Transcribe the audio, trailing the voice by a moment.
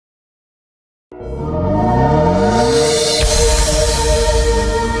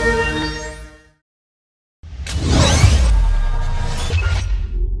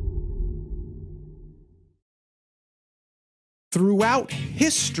Throughout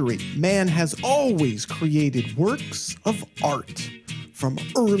history, man has always created works of art. From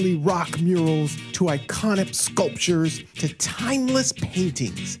early rock murals to iconic sculptures to timeless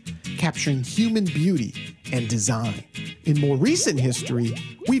paintings, capturing human beauty and design. In more recent history,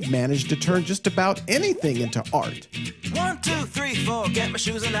 we've managed to turn just about anything into art. 1, 2, 3, 4, get my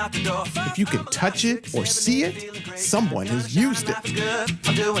shoes and out the door. If you can touch it or see it, someone has used it.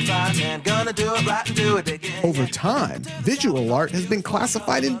 I'm doing fine and gonna do it right and do it again. Over time, visual art has been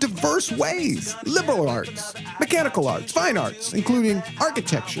classified in diverse ways. Liberal arts, mechanical arts, fine arts, including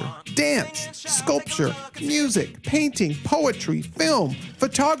architecture, dance, sculpture, music, painting, poetry, film,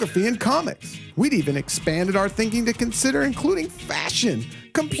 photography, and comics. We'd even expanded our thinking to consider including fashion,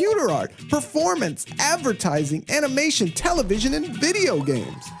 computer art, performance, advertising, animation, television, and video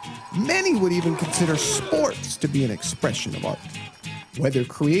games. Many would even consider sports to be an expression of art. Whether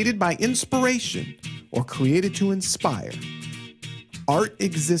created by inspiration or created to inspire, art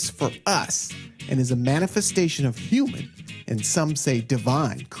exists for us and is a manifestation of human, and some say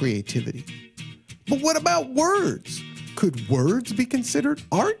divine, creativity. But what about words? Could words be considered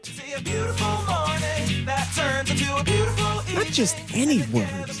art? See a beautiful morning that turns into a beautiful evening. Not just any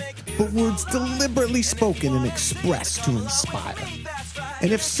words, but words deliberately spoken and expressed to inspire.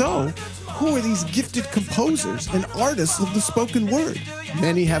 And if so, who are these gifted composers and artists of the spoken word?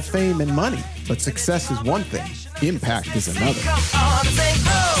 Many have fame and money, but success is one thing, impact is another. Come on and say,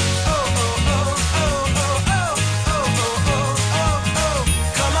 oh, oh, oh, oh, oh, oh, oh, oh, oh, oh, oh.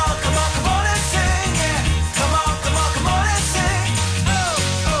 Come on, come on, come on and sing, yeah. Come on, come on, come on and sing. Oh,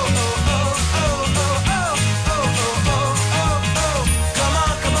 oh, oh, oh, oh, oh, oh, oh, oh, oh, oh. Come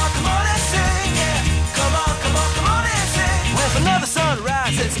on, come on, come on and sing, yeah. Come on, come on, come on and sing. With another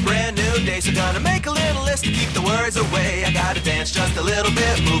sunrise, it's a brand new day, so gonna make a little list to keep the words away. I gotta dance just a little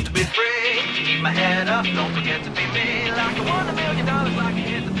bit, move to be free. Keep my head up, don't forget to be me. Like I won $1 million, like I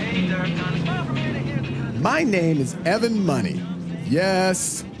hit the pay dirt. Gonna smile from here to here. My name is Evan Money.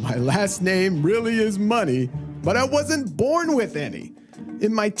 Yes, my last name really is Money, but I wasn't born with any.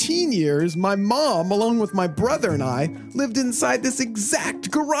 In my teen years, my mom, along with my brother and I, lived inside this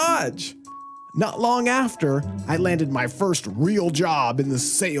exact garage. Not long after, I landed my first real job in the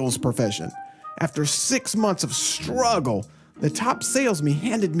sales profession. After 6 months of struggle, the top salesman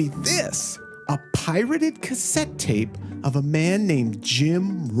handed me this, a pirated cassette tape of a man named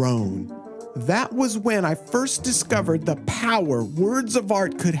Jim Rohn. That was when I first discovered the power words of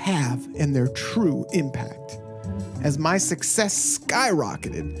art could have and their true impact. As my success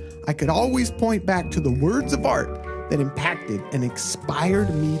skyrocketed, I could always point back to the words of art that impacted and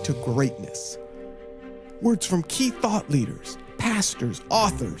inspired me to greatness. Words from key thought leaders, pastors,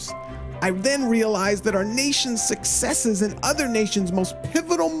 authors. I then realized that our nation's successes and other nations' most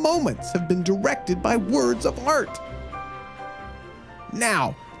pivotal moments have been directed by words of art.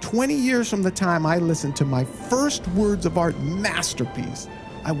 Now, 20 years from the time I listened to my first words of art masterpiece,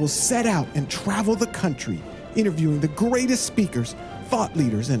 I will set out and travel the country, interviewing the greatest speakers, thought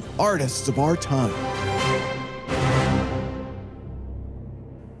leaders, and artists of our time.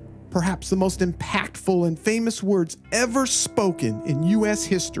 Perhaps the most impactful and famous words ever spoken in U.S.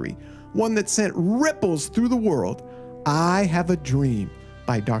 history, one that sent ripples through the world, "I Have a Dream"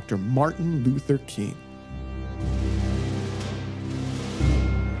 by Dr. Martin Luther King.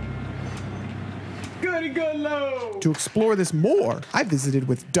 Goody Goodlow! To explore this more, I visited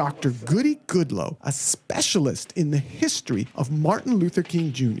with Dr. Goody Goodlow, a specialist in the history of Martin Luther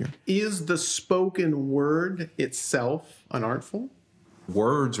King Jr. Is the spoken word itself unartful?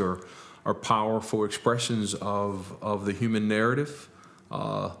 Words are powerful expressions of the human narrative.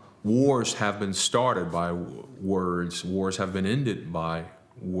 Wars have been started by words. Wars have been ended by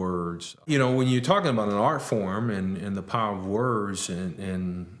words. You know, when you're talking about an art form and the power of words,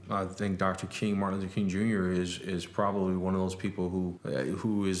 and I think Dr. King, Martin Luther King Jr. is probably one of those people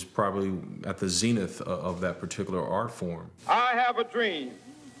who is probably at the zenith of that particular art form. I have a dream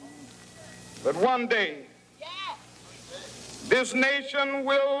that one day this nation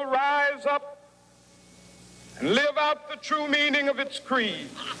will rise up and live out the true meaning of its creed.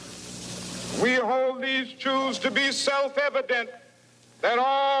 We hold these truths to be self-evident, that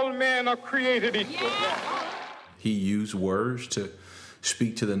all men are created equal. He used words to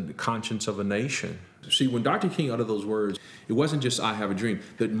speak to the conscience of a nation. See, when Dr. King uttered those words, it wasn't just "I have a dream."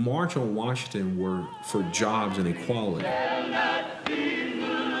 The March on Washington were for jobs and equality.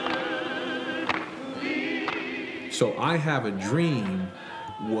 So "I Have a Dream"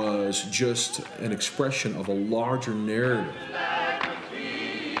 was just an expression of a larger narrative.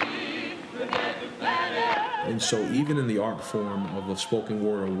 And so even in the art form of a spoken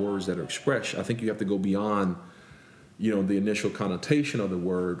word or words that are expressed, I think you have to go beyond, the initial connotation of the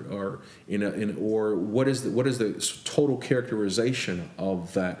word, or what is the total characterization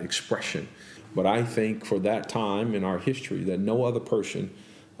of that expression. But I think for that time in our history that no other person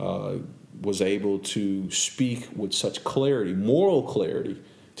was able to speak with such clarity, moral clarity,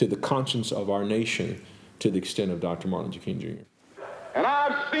 to the conscience of our nation to the extent of Dr. Martin Luther King Jr. And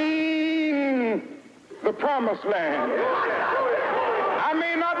I've seen the promised land. I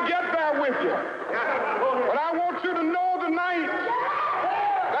may not get there with you, but I want you to know tonight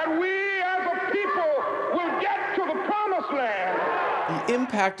that we as a people will get to the promised land. The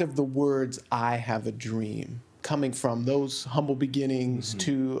impact of the words, "I have a dream," coming from those humble beginnings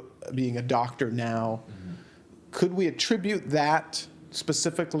to being a doctor now, could we attribute that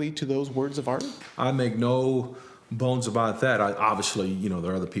specifically to those words of art? I make no bones about that. Obviously,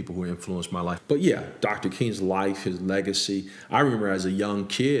 there are other people who influenced my life. But yeah, Dr. King's life, his legacy. I remember as a young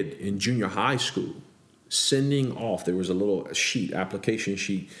kid in junior high school, sending off, there was a little application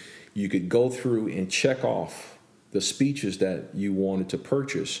sheet, you could go through and check off the speeches that you wanted to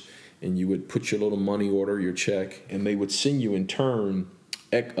purchase, and you would put your little money order, your check, and they would send you in turn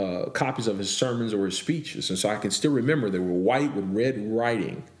copies of his sermons or his speeches. And so I can still remember they were white with red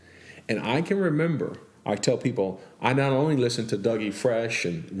writing. And I can remember, I tell people, I not only listened to Dougie Fresh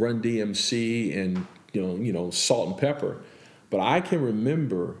and Run DMC and Salt and Pepper, but I can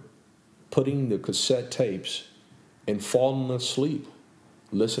remember putting the cassette tapes and falling asleep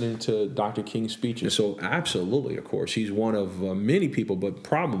listening to Dr. King's speeches. So absolutely, of course, he's one of many people, but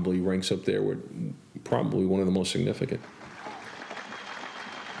probably ranks up there with probably one of the most significant.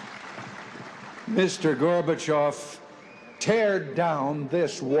 Mr. Gorbachev, tear down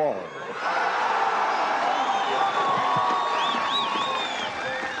this wall.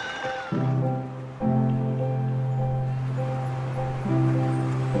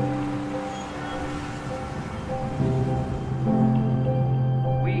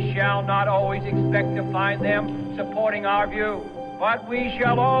 We shall not always expect to find them supporting our view, but we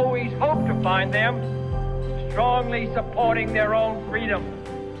shall always hope to find them strongly supporting their own freedom.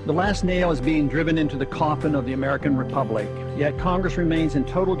 The last nail is being driven into the coffin of the American Republic, yet Congress remains in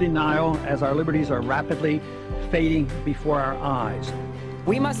total denial as our liberties are rapidly fading before our eyes.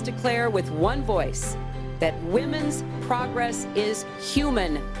 We must declare with one voice that women's progress is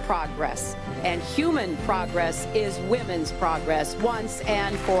human progress, and human progress is women's progress once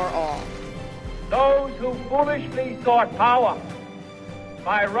and for all. Those who foolishly sought power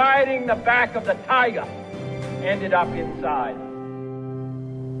by riding the back of the tiger ended up inside.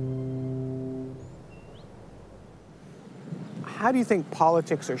 How do you think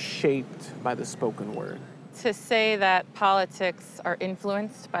politics are shaped by the spoken word? To say that politics are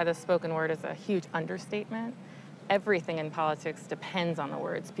influenced by the spoken word is a huge understatement. Everything in politics depends on the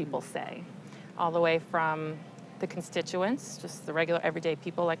words people say, all the way from the constituents, just the regular everyday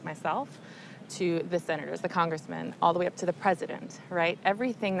people like myself, to the senators, the congressmen, all the way up to the president, right?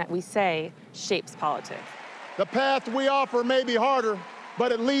 Everything that we say shapes politics. The path we offer may be harder,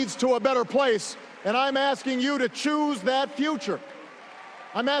 but it leads to a better place. And I'm asking you to choose that future.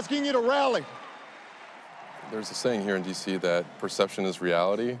 I'm asking you to rally. There's a saying here in D.C. that perception is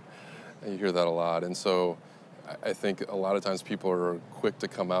reality, and you hear that a lot. And so I think a lot of times people are quick to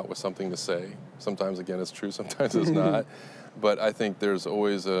come out with something to say. Sometimes, again, it's true, sometimes it's not. But I think there's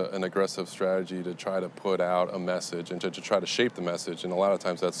always an aggressive strategy to try to put out a message and to try to shape the message. And a lot of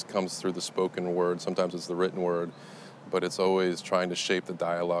times that comes through the spoken word. Sometimes it's the written word. But it's always trying to shape the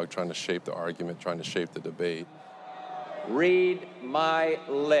dialogue, trying to shape the argument, trying to shape the debate. Read my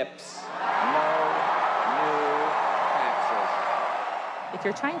lips. No new taxes. If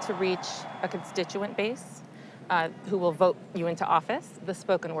you're trying to reach a constituent base who will vote you into office, the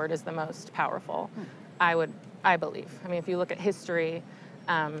spoken word is the most powerful, I believe. I mean, if you look at history,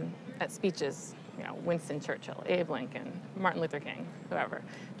 at speeches, Winston Churchill, Abe Lincoln, Martin Luther King, whoever,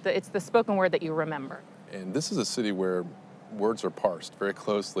 it's the spoken word that you remember. And this is a city where words are parsed very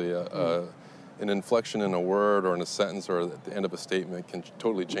closely. An inflection in a word or in a sentence or at the end of a statement can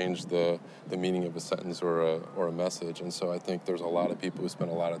totally change the meaning of a sentence or a message. And so I think there's a lot of people who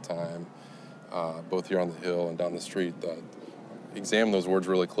spend a lot of time, both here on the Hill and down the street, that examine those words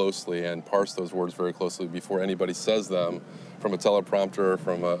really closely and parse those words very closely before anybody says them from a teleprompter,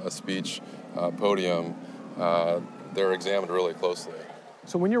 from a speech podium. They're examined really closely.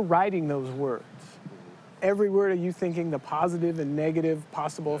 So when you're writing those words, every word, are you thinking the positive and negative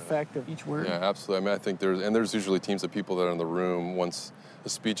possible effect of each word? Yeah, absolutely. I mean, I think there's usually teams of people that are in the room once the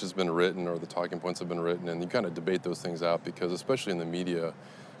speech has been written or the talking points have been written, and you kind of debate those things out because, especially in the media,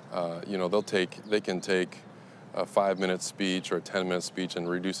 they can take a 5-minute speech or a 10-minute speech and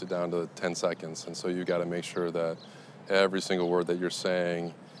reduce it down to 10 seconds, and so you got to make sure that every single word that you're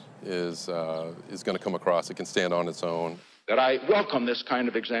saying is going to come across. It can stand on its own. That I welcome this kind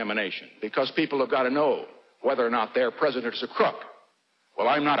of examination because people have got to know whether or not their president is a crook. Well,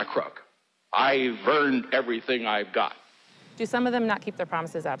 I'm not a crook. I've earned everything I've got. Do some of them not keep their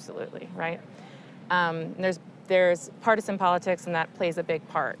promises? Absolutely, right? There's partisan politics, and that plays a big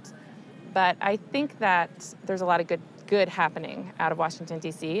part. But I think that there's a lot of good happening out of Washington,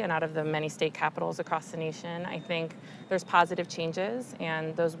 D.C. and out of the many state capitals across the nation. I think there's positive changes,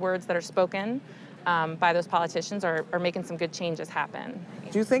 and those words that are spoken by those politicians are making some good changes happen.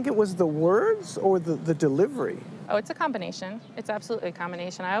 Do you think it was the words or the delivery? Oh, it's a combination. It's absolutely a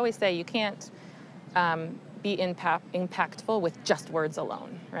combination. I always say you can't be impactful with just words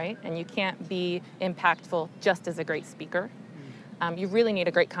alone, right? And you can't be impactful just as a great speaker. You really need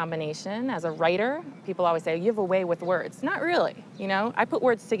a great combination. As a writer, people always say, you have a way with words. Not really, you know? I put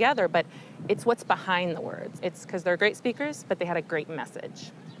words together, but it's what's behind the words. It's because they're great speakers, but they had a great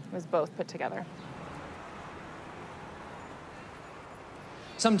message. It was both put together.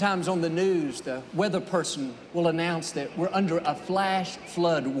 Sometimes on the news, the weather person will announce that we're under a flash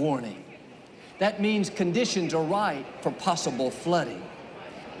flood warning. That means conditions are right for possible flooding.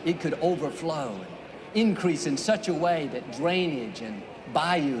 It could overflow and increase in such a way that drainage and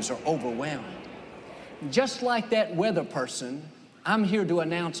bayous are overwhelmed. Just like that weather person, I'm here to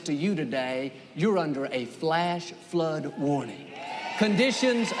announce to you today, you're under a flash flood warning.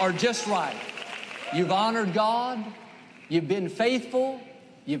 Conditions are just right. You've honored God, you've been faithful,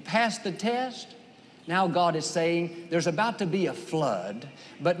 you've passed the test. Now God is saying there's about to be a flood,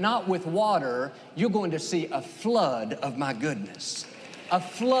 but not with water. You're going to see a flood of my goodness, a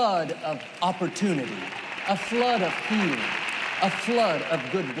flood of opportunity, a flood of healing, a flood of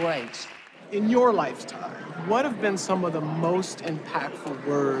good breaks. In your lifetime, what have been some of the most impactful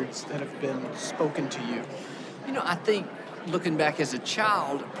words that have been spoken to you? You know, I think looking back as a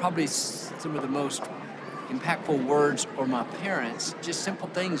child, probably some of the most impactful words or my parents, just simple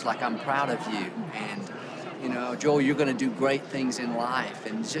things like I'm proud of you and, you know, Joel, you're going to do great things in life.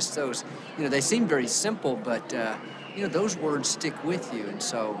 And just those, you know, they seem very simple, but, you know, those words stick with you. And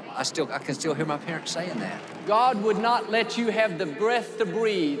so I can still hear my parents saying that. God would not let you have the breath to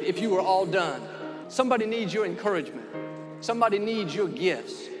breathe if you were all done. Somebody needs your encouragement. Somebody needs your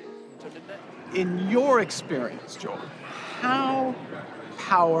gifts. In your experience, Joel, how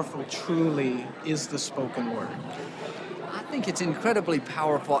powerful truly is the spoken word? I think it's incredibly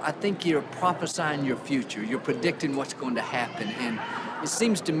powerful. I think you're prophesying your future. You're predicting what's going to happen. And it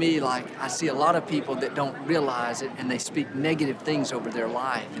seems to me like I see a lot of people that don't realize it and they speak negative things over their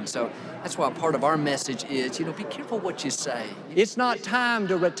life. And so that's why part of our message is, you know, be careful what you say. It's not time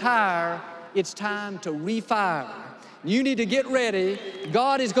to retire. It's time to refire. You need to get ready.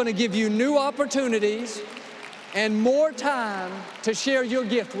 God is going to give you new opportunities and more time to share your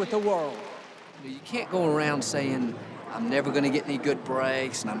gift with the world. You can't go around saying, I'm never going to get any good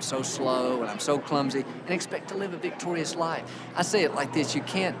breaks, and I'm so slow, and I'm so clumsy, and expect to live a victorious life. I say it like this, you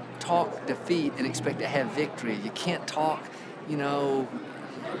can't talk defeat and expect to have victory. You can't talk, you know,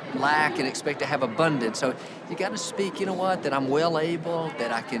 lack and expect to have abundance. So you got to speak, you know what, that I'm well able,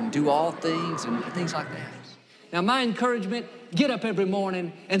 that I can do all things, and things like that. Now, my encouragement, get up every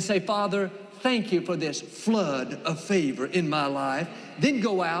morning and say, Father, thank you for this flood of favor in my life. Then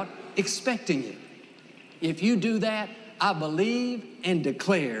go out expecting it. If you do that, I believe and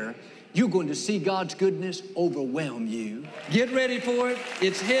declare you're going to see God's goodness overwhelm you. Get ready for it.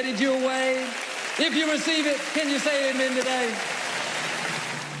 It's headed your way. If you receive it, can you say amen today?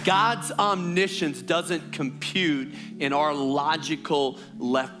 God's omniscience doesn't compute in our logical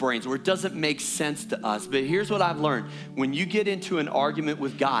left brains, where it doesn't make sense to us. But here's what I've learned. When you get into an argument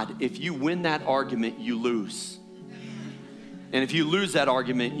with God, if you win that argument, you lose. And if you lose that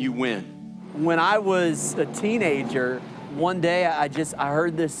argument, you win. When I was a teenager, one day I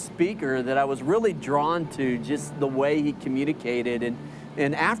heard this speaker that I was really drawn to, just the way he communicated.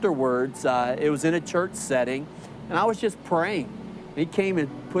 And afterwards, it was in a church setting, and I was just praying. He came and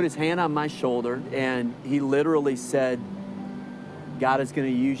put his hand on my shoulder, and he literally said, God is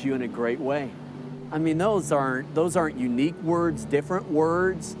going to use you in a great way. I mean, those aren't unique words, different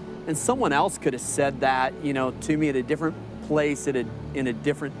words. And someone else could have said that, you know, to me at a different place, in a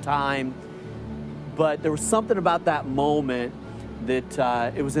different time. But there was something about that moment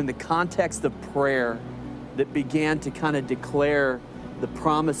that it was in the context of prayer that began to kind of declare the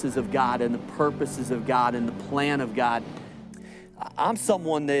promises of God and the purposes of God and the plan of God. I'm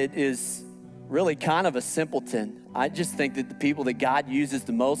someone that is really kind of a simpleton. I just think that the people that God uses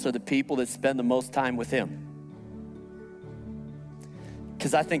the most are the people that spend the most time with Him.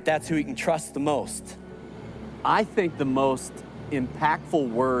 Because I think that's who He can trust the most. I think the most impactful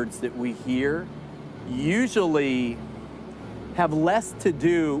words that we hear usually have less to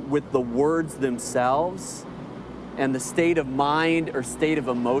do with the words themselves and the state of mind or state of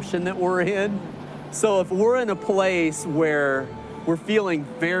emotion that we're in. So if we're in a place where we're feeling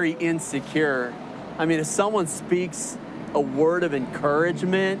very insecure, I mean, if someone speaks a word of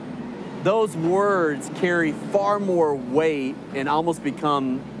encouragement, those words carry far more weight and almost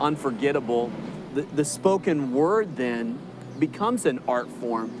become unforgettable. The spoken word then becomes an art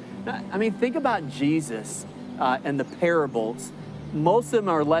form. I mean, think about Jesus and the parables. Most of them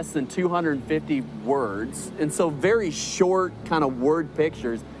are less than 250 words, and so very short kind of word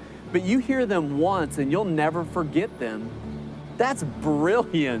pictures, but you hear them once and you'll never forget them. That's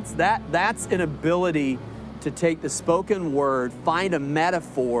brilliance. That's an ability to take the spoken word, find a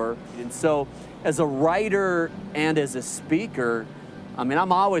metaphor. And so as a writer and as a speaker, I mean,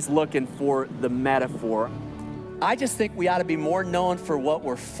 I'm always looking for the metaphor. I just think we ought to be more known for what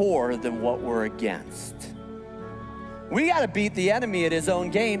we're for than what we're against. We got to beat the enemy at his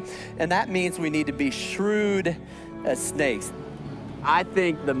own game, and that means we need to be shrewd as snakes. I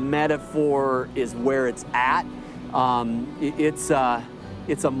think the metaphor is where it's at. It's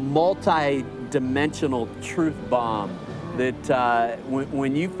a multi-dimensional truth bomb that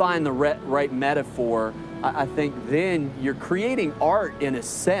when you find the right metaphor, I think then you're creating art in a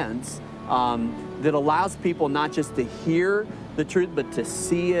sense that allows people not just to hear the truth, but to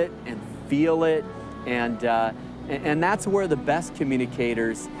see it and feel it. And that's where the best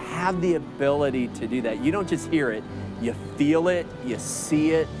communicators have the ability to do that. You don't just hear it, you feel it, you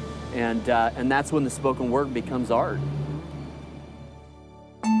see it, and that's when the spoken word becomes art.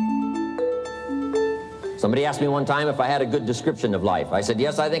 Somebody asked me one time if I had a good description of life. I said,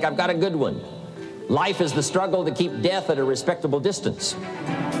 yes, I think I've got a good one. Life is the struggle to keep death at a respectable distance.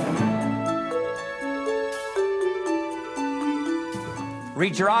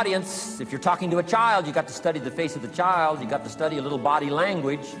 Read your audience. If you're talking to a child, you got to study the face of the child. You got to study a little body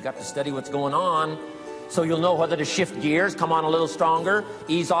language. You got to study what's going on. So you'll know whether to shift gears, come on a little stronger,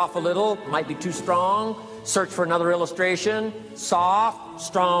 ease off a little, might be too strong, search for another illustration, soft,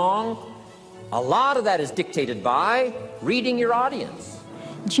 strong. A lot of that is dictated by reading your audience.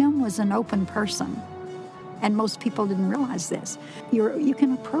 Jim was an open person, and most people didn't realize this. You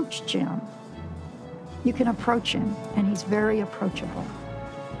can approach Jim. You can approach him, and he's very approachable.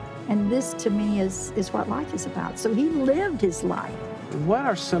 And this, to me, is what life is about. So he lived his life. What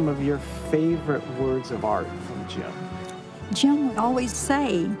are some of your favorite words of art from Jim? Jim would always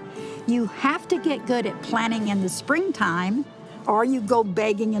say, you have to get good at planting in the springtime, or you go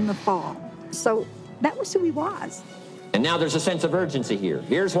begging in the fall. So that was who he was. And now there's a sense of urgency here.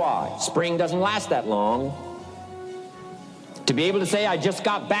 Here's why. Spring doesn't last that long. To be able to say, I just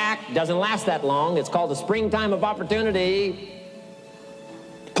got back, doesn't last that long. It's called the springtime of opportunity.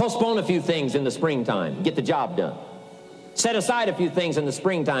 Postpone a few things in the springtime, get the job done. Set aside a few things in the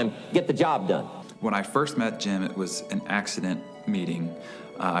springtime, get the job done. When I first met Jim, it was an accident meeting.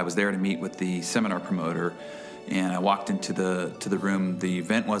 I was there to meet with the seminar promoter, and I walked into the room. The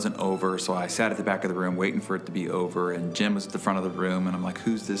event wasn't over, so I sat at the back of the room waiting for it to be over, and Jim was at the front of the room, and I'm like,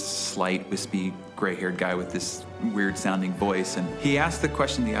 who's this slight, wispy, gray-haired guy with this weird-sounding voice? And he asked the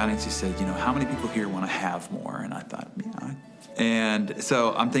question to the audience. He said, you know, how many people here want to have more? And I thought, yeah. And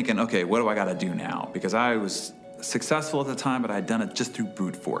so I'm thinking, okay, what do I got to do now? Because I was successful at the time, but I had done it just through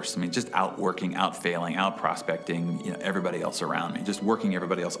brute force. I mean, just outworking, outfailing, out-prospecting, you know, everybody else around me, just working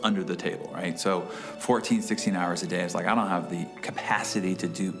everybody else under the table, right? So 14, 16 hours a day, it's like, I don't have the capacity to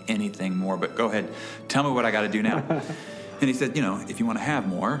do anything more, but go ahead, tell me what I got to do now. And he said, you know, if you want to have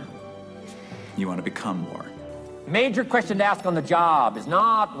more, you want to become more. Major question to ask on the job is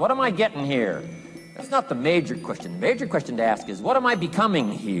not, what am I getting here? That's not the major question. The major question to ask is, what am I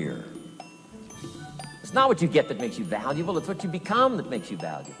becoming here? It's not what you get that makes you valuable, it's what you become that makes you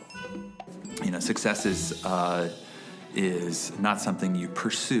valuable. You know, success is not something you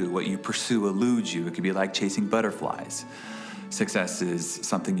pursue. What you pursue eludes you. It could be like chasing butterflies. Success is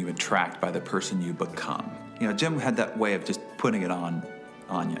something you attract by the person you become. You know, Jim had that way of just putting it on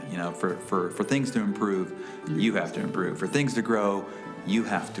you. You know, for things to improve, you have to improve. For things to grow, you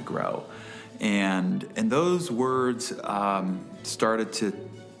have to grow. And those words started to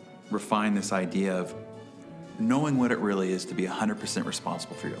refine this idea of knowing what it really is to be 100%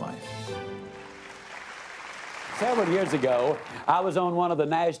 responsible for your life. Several years ago, I was on one of the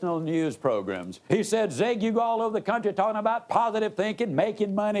national news programs. He said, Zig, you go all over the country talking about positive thinking,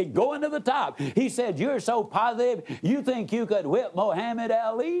 making money, going to the top. He said, you're so positive, you think you could whip Muhammad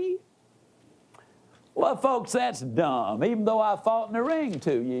Ali? Well, folks, that's dumb, even though I fought in the ring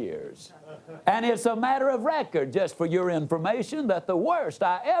 2 years. And it's a matter of record, just for your information, that the worst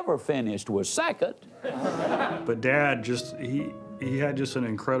I ever finished was second. But Dad he had just an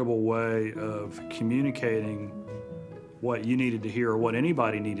incredible way of communicating what you needed to hear or what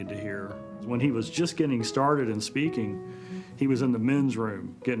anybody needed to hear. When he was just getting started in speaking, he was in the men's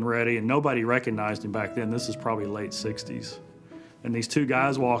room getting ready, and nobody recognized him back then. This is probably late 60s. And these two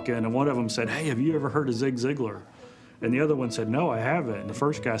guys walk in, and one of them said, "Hey, have you ever heard of Zig Ziglar?" And the other one said, "No, I haven't." And the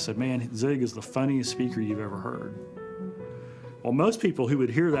first guy said, "Man, Zig is the funniest speaker you've ever heard." Well, most people who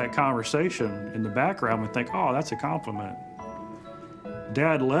would hear that conversation in the background would think, "Oh, that's a compliment."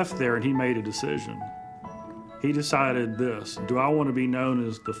 Dad left there and he made a decision. He decided this: do I want to be known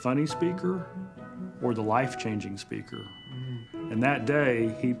as the funny speaker or the life-changing speaker? And that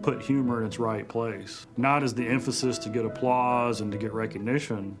day, he put humor in its right place, not as the emphasis to get applause and to get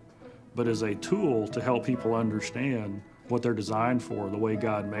recognition, but as a tool to help people understand what they're designed for, the way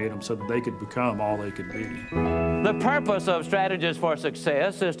God made them, so that they could become all they could be. The purpose of Strategies for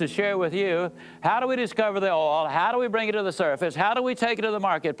Success is to share with you, how do we discover the oil? How do we bring it to the surface? How do we take it to the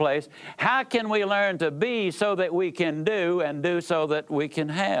marketplace? How can we learn to be so that we can do, and do so that we can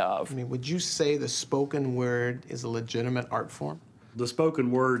have? I mean, would you say the spoken word is a legitimate art form? The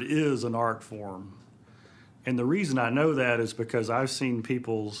spoken word is an art form. And the reason I know that is because I've seen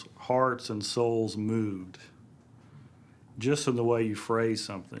people's hearts and souls moved just in the way you phrase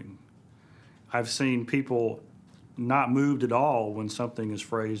something. I've seen people not moved at all when something is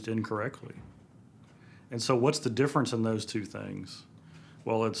phrased incorrectly. And so what's the difference in those two things?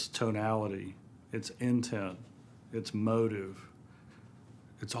 Well, it's tonality, it's intent, it's motive.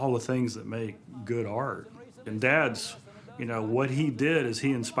 It's all the things that make good art. And Dad's, what he did is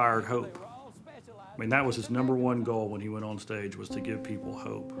he inspired hope. I mean, that was his #1 goal when he went on stage, was to give people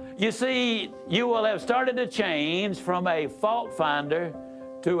hope. You see, you will have started to change from a fault finder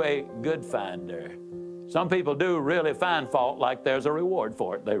to a good finder. Some people do really find fault like there's a reward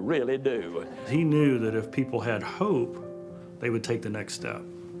for it. They really do. He knew that if people had hope, they would take the next step.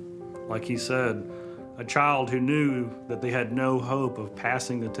 Like he said, a child who knew that they had no hope of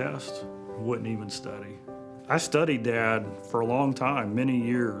passing the test wouldn't even study. I studied Dad for a long time, many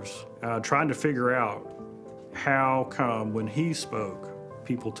years, trying to figure out how come when he spoke,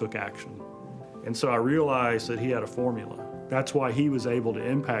 people took action. And so I realized that he had a formula. That's why he was able to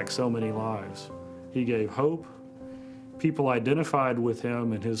impact so many lives. He gave hope. People identified with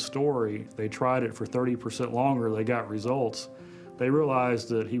him and his story. They tried it for 30% longer. They got results. They realized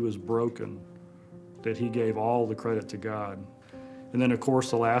that he was broken, that he gave all the credit to God. And then, of course,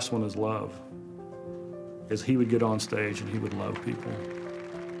 the last one is love. Is he would get on stage and he would love people.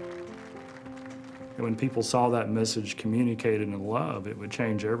 And when people saw that message communicated in love, it would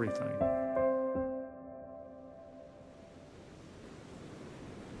change everything.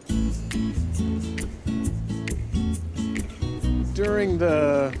 During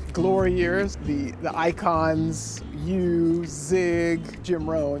the glory years, the icons, you, Zig, Jim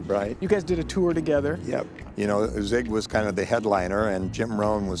Rohn, right? You guys did a tour together. Yep. Zig was kind of the headliner, and Jim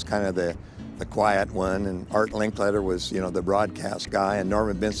Rohn was kind of the quiet one, and Art Linkletter was, the broadcast guy, and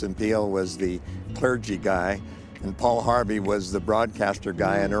Norman Vincent Peale was the clergy guy, and Paul Harvey was the broadcaster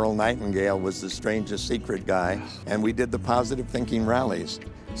guy, and Earl Nightingale was the strangest secret guy, and we did the positive thinking rallies.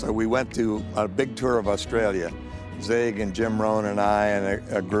 So we went to a big tour of Australia, Zig and Jim Rohn and I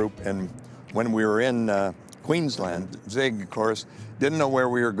and a group, and when we were in Queensland, Zig, of course, didn't know where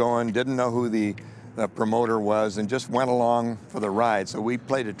we were going, didn't know who the promoter was, and just went along for the ride. So we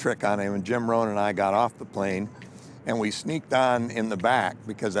played a trick on him, and Jim Rohn and I got off the plane, and we sneaked on in the back,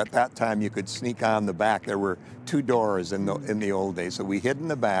 because at that time you could sneak on the back. There were 2 doors in the old days. So we hid in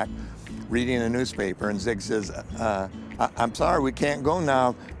the back, reading a newspaper, and Zig says, I'm sorry, we can't go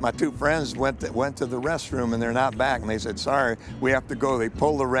now. My 2 friends went to the restroom, and they're not back. And they said, sorry, we have to go. They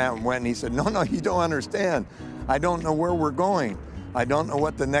pulled the ramp and went, and he said, no, you don't understand. I don't know where we're going. I don't know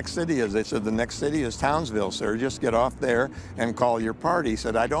what the next city is. They said, the next city is Townsville, sir. Just get off there and call your party. He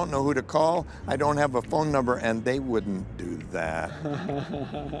said, I don't know who to call. I don't have a phone number. And they wouldn't do that.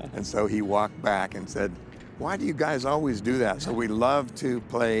 And so he walked back and said, why do you guys always do that? So we love to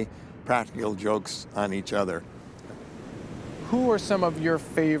play practical jokes on each other. Who are some of your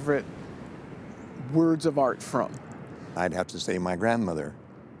favorite words of art from? I'd have to say my grandmother,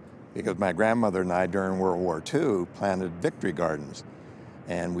 because my grandmother and I, during World War II, planted victory gardens.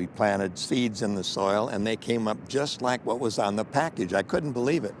 And we planted seeds in the soil, and they came up just like what was on the package. I couldn't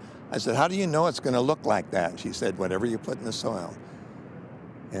believe it. I said, how do you know it's going to look like that? And she said, whatever you put in the soil.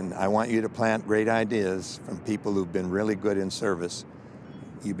 And I want you to plant great ideas from people who've been really good in service.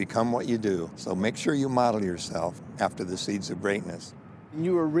 You become what you do. So make sure you model yourself after the seeds of greatness.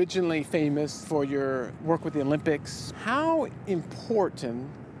 You were originally famous for your work with the Olympics. How important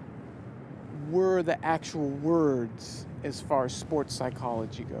were the actual words as far as sports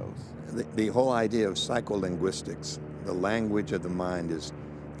psychology goes? The whole idea of psycholinguistics, the language of the mind, is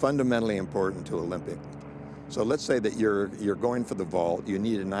fundamentally important to Olympic. So let's say that you're going for the vault. You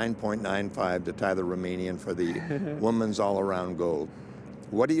need a 9.95 to tie the Romanian for the women's all-around gold.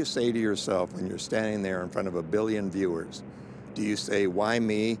 What do you say to yourself when you're standing there in front of 1 billion viewers? Do you say, why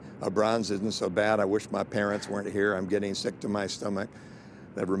me? A bronze isn't so bad. I wish my parents weren't here. I'm getting sick to my stomach.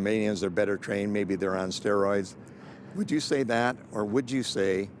 The Romanians are better trained. Maybe they're on steroids. Would you say that? Or would you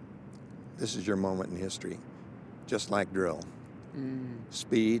say, this is your moment in history, just like drill?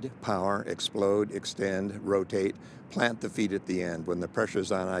 Speed, power, explode, extend, rotate, plant the feet at the end. When the pressure's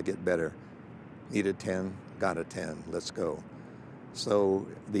on, I get better. Need a 10, got a 10, let's go. So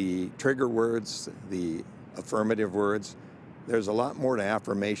the trigger words, the affirmative words, there's a lot more to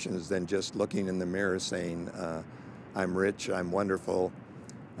affirmations than just looking in the mirror saying, I'm rich, I'm wonderful.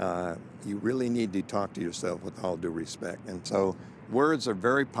 You really need to talk to yourself with all due respect. And so words are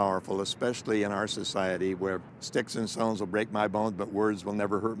very powerful, especially in our society where sticks and stones will break my bones, but words will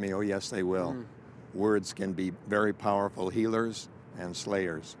never hurt me. Oh, yes, they will. Words can be very powerful healers and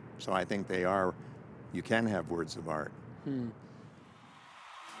slayers. So I think they are, you can have words of art.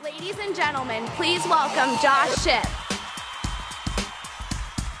 Ladies and gentlemen, please welcome Josh Shipp.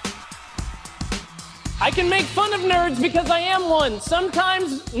 I can make fun of nerds because I am one.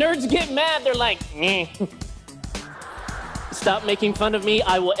 Sometimes nerds get mad. They're like, meh. Stop making fun of me.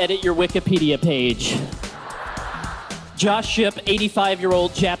 I will edit your Wikipedia page. Josh Shipp,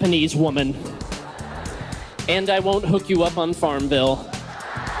 85-year-old Japanese woman. And I won't hook you up on Farmville.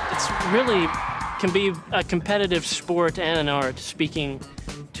 It's really can be a competitive sport and an art, speaking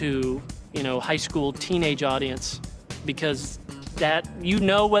to, high school teenage audience, because that you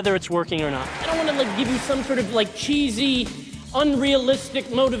know whether it's working or not. I don't want to give you some sort of cheesy, unrealistic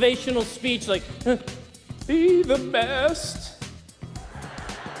motivational speech like, be the best.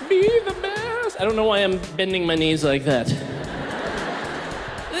 Be the best. I don't know why I'm bending my knees like that.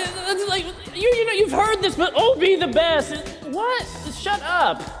 That's like, you've heard this, but be the best. What? Shut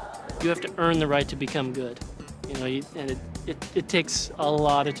up. You have to earn the right to become good. And it takes a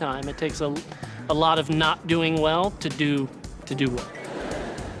lot of time. It takes a lot of not doing well to do well.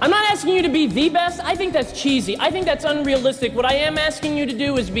 I'm not asking you to be the best. I think that's cheesy. I think that's unrealistic. What I am asking you to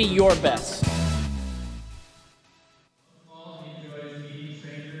do is be your best.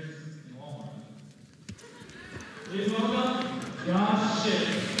 Please welcome Josh Shipp.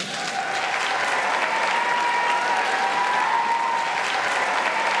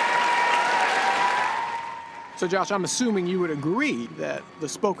 So Josh, I'm assuming you would agree that the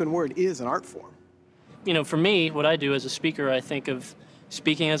spoken word is an art form. For me, what I do as a speaker, I think of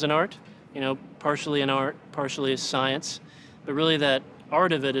speaking as an art, partially an art, partially as science, but really that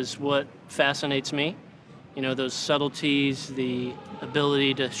art of it is what fascinates me. Those subtleties, the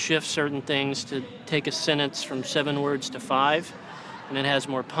ability to shift certain things, to take a sentence from 7 words to 5, and it has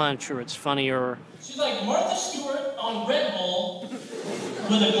more punch, or it's funnier. She's like Martha Stewart on Red Bull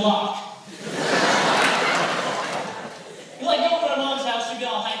with a Glock. You go over to Mom's house, you get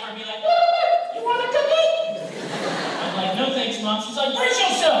all hyper and be like, you want a cookie? I'm like, no thanks, Mom. She's like, brace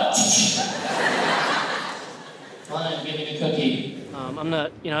yourself. Fine, give me the cookie. I'm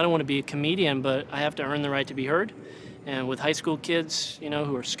not, I don't want to be a comedian, but I have to earn the right to be heard. And with high school kids,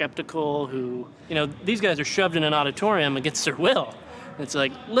 who are skeptical, who, these guys are shoved in an auditorium against their will. It's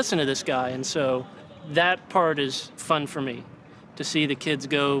like, listen to this guy. And so that part is fun for me, to see the kids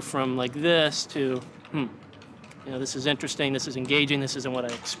go from like this to, this is interesting, this is engaging, this isn't what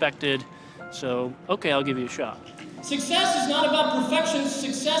I expected. So, okay, I'll give you a shot. Success is not about perfection.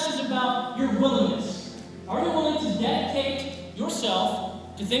 Success is about your willingness. Are you willing to dedicate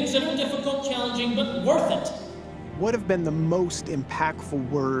yourself to things that are difficult, challenging, but worth it? What have been the most impactful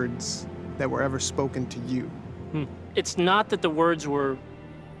words that were ever spoken to you? It's not that the words were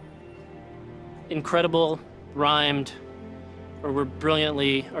incredible, rhymed, or were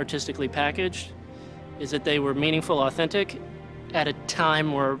brilliantly artistically packaged. Is that they were meaningful, authentic, at a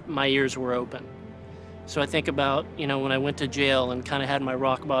time where my ears were open. So I think about, when I went to jail and kind of had my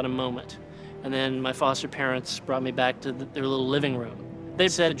rock bottom moment. And then my foster parents brought me back to their little living room. They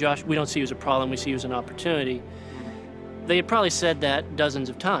said, Josh, we don't see you as a problem, we see you as an opportunity. They had probably said that dozens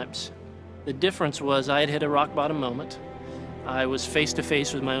of times. The difference was I had hit a rock bottom moment. I was face to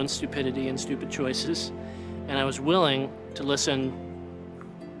face with my own stupidity and stupid choices. And I was willing to listen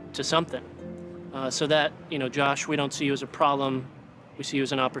to something. So that, Josh, we don't see you as a problem, We see you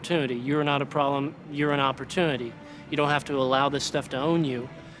as an opportunity. You're not a problem, you're an opportunity. You don't have to allow this stuff to own you.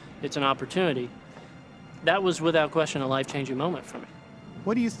 It's an opportunity. That was without question a life-changing moment for me.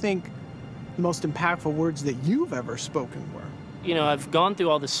 What do you think the most impactful words that you've ever spoken were? You know, I've gone through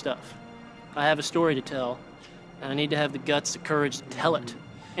all this stuff. I have a story to tell, and I need to have the guts, the courage to tell it.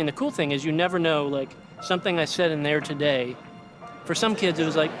 And the cool thing is you never know, like, something I said in there today, for some kids it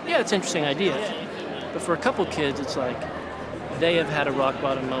was like, yeah, it's an interesting idea. But for a couple kids, it's like, they have had a rock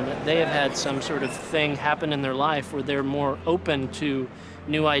bottom moment. They have had some sort of thing happen in their life where they're more open to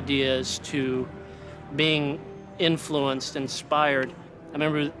new ideas, to being influenced, inspired. I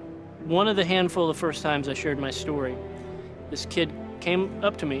remember one of the handful of first times I shared my story, this kid came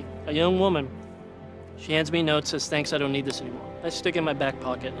up to me, a young woman. She hands me notes, says, thanks, I don't need this anymore. I stick it in my back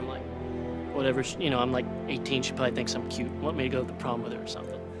pocket, and I'm like, whatever, you know, I'm like 18, she probably thinks I'm cute, want me to go to the prom with her or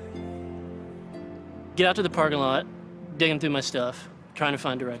something. Get out to the parking lot, digging through my stuff, trying to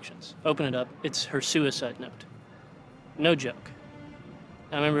find directions. Open it up, it's her suicide note. No joke.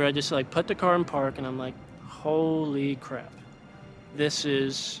 I remember I just like put the car in park, and I'm like, holy crap. This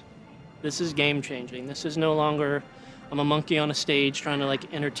is game changing. This is no longer, I'm a monkey on a stage trying to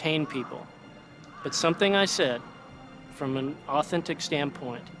like entertain people. But something I said from an authentic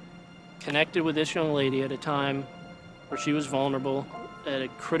standpoint connected with this young lady at a time where she was vulnerable, at a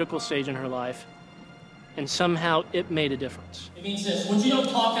critical stage in her life, and somehow it made a difference. It means this: when you don't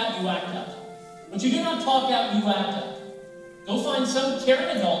talk out, you act out. When you do not talk out, you act out. Go find some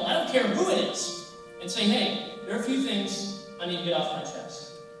caring adult, I don't care who it is, and say, hey, there are a few things I need to get off my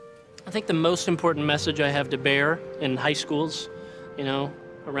chest. I think the most important message I have to bear in high schools, you know,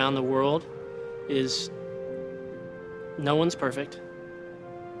 around the world is no one's perfect.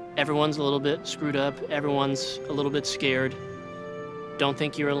 Everyone's a little bit screwed up. Everyone's a little bit scared. Don't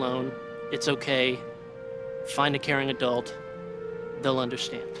think you're alone. It's okay. Find a caring adult. They'll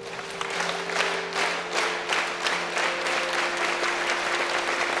understand.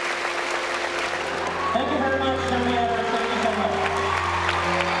 Thank you very much, Jimmy. Thank you so much.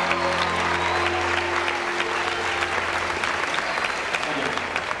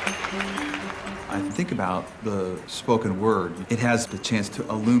 I think about the spoken word. It has the chance to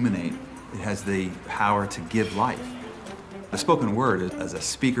illuminate. It has the power to give life. The spoken word, as a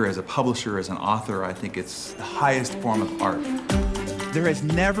speaker, as a publisher, as an author, I think it's the highest form of art. There has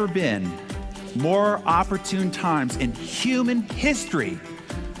never been more opportune times in human history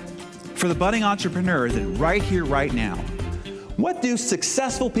for the budding entrepreneur than right here, right now. What do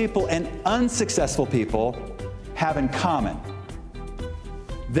successful people and unsuccessful people have in common?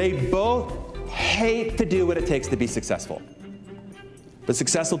 They both hate to do what it takes to be successful. But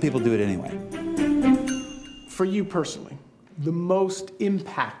successful people do it anyway. For you personally, the most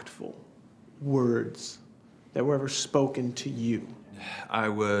impactful words that were ever spoken to you? I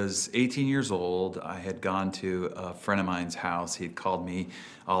was 18 years old. I had gone to a friend of mine's house. He'd called me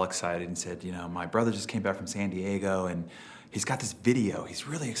all excited and said, you know, my brother just came back from San Diego and he's got this video he's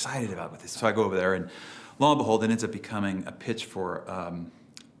really excited about with this. So I go over there, and lo and behold, it ends up becoming a pitch for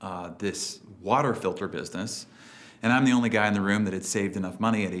this water filter business. And I'm the only guy in the room that had saved enough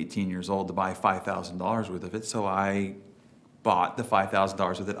money at 18 years old to buy $5,000 worth of it. So I bought the $5,000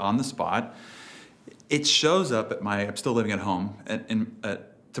 worth of it on the spot. It shows up at I'm still living at home,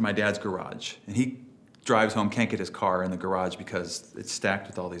 to my dad's garage. And he drives home, can't get his car in the garage because it's stacked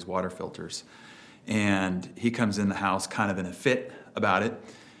with all these water filters. And he comes in the house kind of in a fit about it.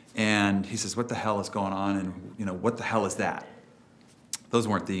 And he says, what the hell is going on? And, you know, what the hell is that? Those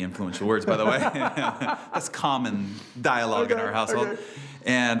weren't the influential words, by the way. That's common dialogue in our household. Okay.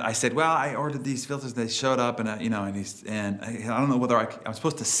 And I said, well, I ordered these filters, they showed up, and, you know, and I don't know whether I'm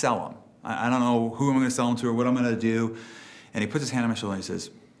supposed to sell them. I don't know who I'm going to sell them to or what I'm going to do. And he puts his hand on my shoulder and he says,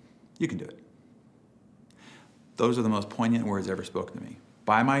 you can do it. Those are the most poignant words ever spoken to me.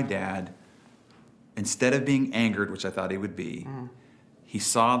 By my dad, instead of being angered, which I thought he would be, he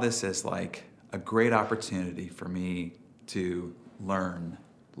saw this as like a great opportunity for me to learn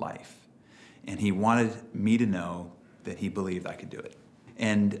life. And he wanted me to know that he believed I could do it.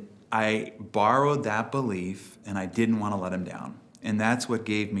 And I borrowed that belief, and I didn't want to let him down. And that's what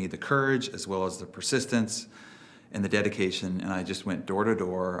gave me the courage, as well as the persistence and the dedication. And I just went door to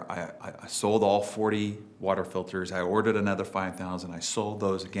door. I sold all 40 water filters. I ordered another 5,000. I sold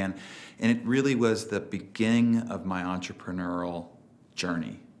those again. And it really was the beginning of my entrepreneurial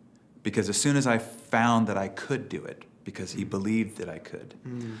journey. Because as soon as I found that I could do it, because he believed that I could,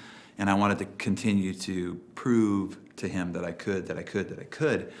 and I wanted to continue to prove to him that I could,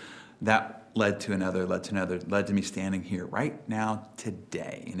 that led to another, led to me standing here right now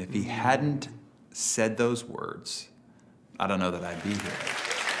today. And if he hadn't said those words, I don't know that I'd be here.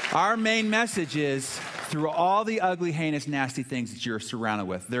 Our main message is, through all the ugly, heinous, nasty things that you're surrounded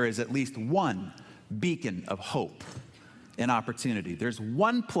with, there is at least one beacon of hope and opportunity. There's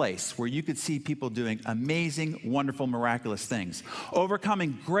one place where you could see people doing amazing, wonderful, miraculous things,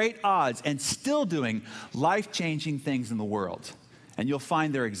 overcoming great odds, and still doing life-changing things in the world. And you'll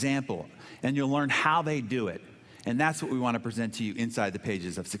find their example, and you'll learn how they do it. And that's what we want to present to you inside the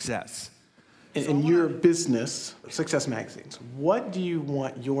pages of Success. In your business, Success Magazines, what do you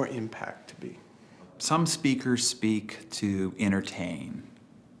want your impact to be? Some speakers speak to entertain,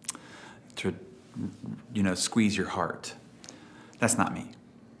 to, squeeze your heart. That's not me.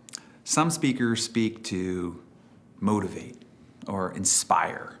 Some speakers speak to motivate or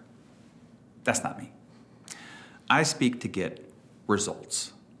inspire. That's not me. I speak to get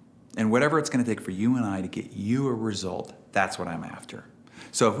results. And whatever it's going to take for you and I to get you a result, that's what I'm after.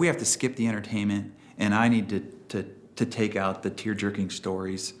 So if we have to skip the entertainment and I need to take out the tear-jerking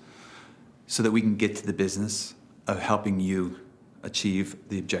stories so that we can get to the business of helping you achieve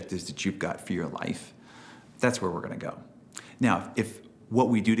the objectives that you've got for your life, that's where we're going to go. Now, if what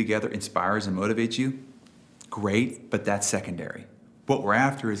we do together inspires and motivates you, great, but that's secondary. What we're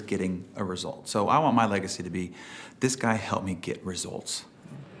after is getting a result. So I want my legacy to be, this guy helped me get results.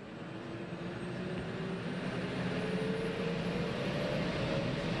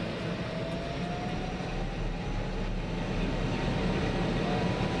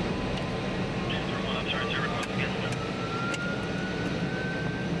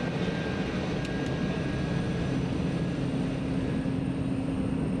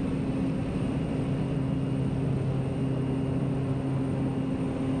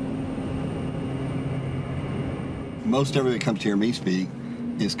 Most everybody that comes to hear me speak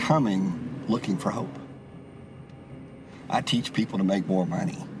is coming looking for hope. I teach people to make more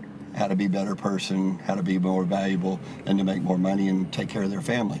money, how to be a better person, how to be more valuable, and to make more money and take care of their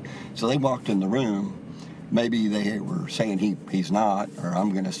family. So they walked in the room, maybe they were saying he's not, or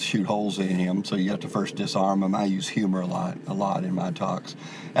I'm going to shoot holes in him, so you have to first disarm them. I use humor a lot in my talks.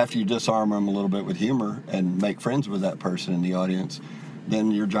 After you disarm them a little bit with humor and make friends with that person in the audience,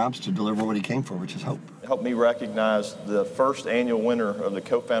 then your job's to deliver what he came for, which is hope. Helped me recognize the first annual winner of the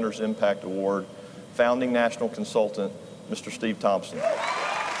Co-Founders Impact Award, founding national consultant, Mr. Steve Thompson.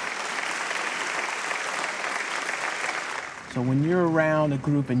 So when you're around a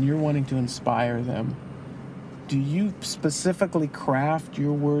group and you're wanting to inspire them, do you specifically craft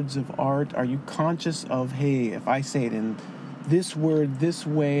your words of art? Are you conscious of, hey, if I say it in this word, this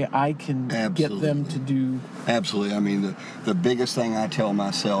way, I can get them to do? Absolutely. I mean, the biggest thing I tell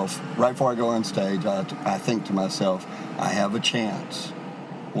myself, right before I go on stage, I think to myself, I have a chance,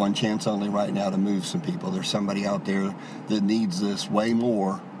 one chance only right now to move some people. There's somebody out there that needs this way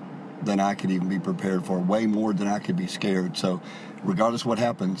more than I could even be prepared for, way more than I could be scared. So regardless of what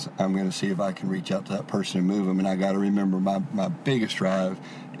happens, I'm going to see if I can reach out to that person and move them. And I got to remember my biggest drive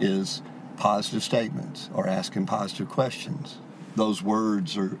is positive statements or asking positive questions. Those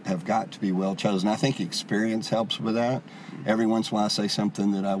words have got to be well chosen. I think experience helps with that. Every once in a while I say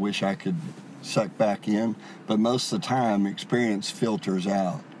something that I wish I could suck back in, but most of the time experience filters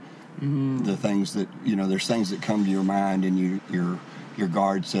out the things that, there's things that come to your mind and your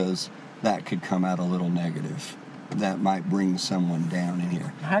guard says that could come out a little negative. That might bring someone down in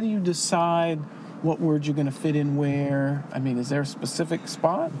here. How do you decide what words you're going to fit in where? I mean, is there a specific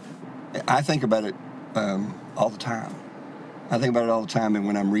spot? I think about it all the time. I think about it all the time, and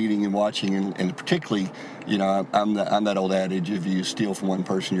when I'm reading and watching, and particularly, I'm that old adage: if you steal from one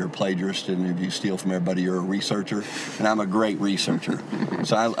person, you're a plagiarist, and if you steal from everybody, you're a researcher. And I'm a great researcher,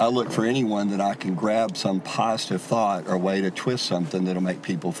 so I look for anyone that I can grab some positive thought or way to twist something that'll make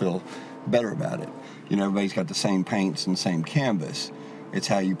people feel better about it. Everybody's got the same paints and same canvas. It's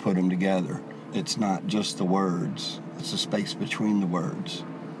how you put them together. It's not just the words; it's the space between the words.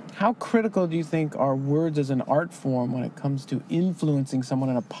 How critical do you think are words as an art form when it comes to influencing someone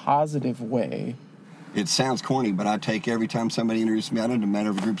in a positive way? It sounds corny, but I take every time somebody introduces me, I don't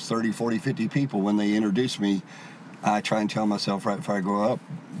matter if a group's 30, 40, 50 people, when they introduce me, I try and tell myself right before I go up,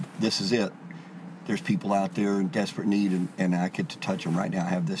 this is it. There's people out there in desperate need, and I get to touch them right now. I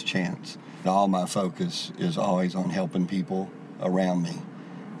have this chance. All my focus is always on helping people around me.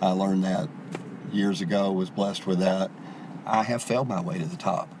 I learned that years ago, was blessed with that. I have failed my way to the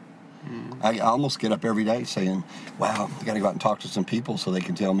top. I almost get up every day saying, wow, I got to go out and talk to some people so they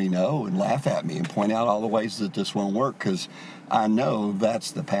can tell me no and laugh at me and point out all the ways that this won't work, because I know that's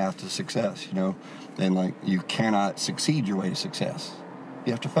the path to success, And you cannot succeed your way to success.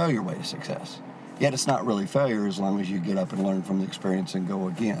 You have to fail your way to success. Yet it's not really failure as long as you get up and learn from the experience and go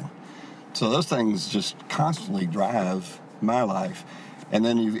again. So those things just constantly drive my life. And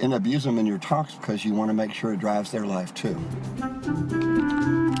then you end up using them in your talks because you want to make sure it drives their life too.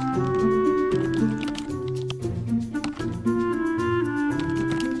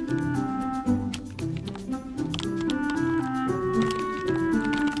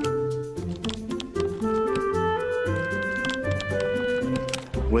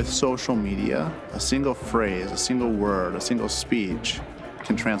 With social media, a single phrase, a single word, a single speech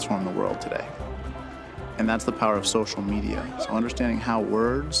can transform the world today. And that's the power of social media. So understanding how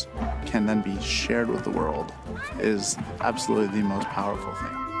words can then be shared with the world is absolutely the most powerful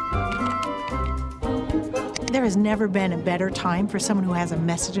thing. There has never been a better time for someone who has a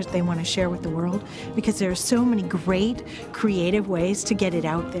message that they want to share with the world, because there are so many great, creative ways to get it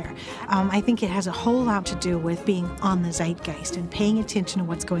out there. I think it has a whole lot to do with being on the zeitgeist and paying attention to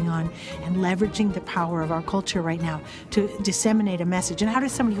what's going on and leveraging the power of our culture right now to disseminate a message. And how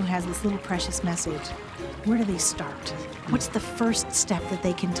does somebody who has this little precious message, where do they start? What's the first step that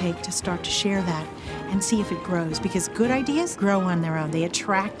they can take to start to share that and see if it grows? Because good ideas grow on their own. They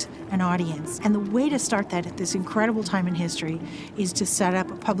attract an audience. And the way to start that at this incredible time in history is to set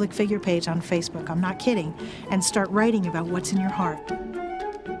up a public figure page on Facebook, I'm not kidding, and start writing about what's in your heart.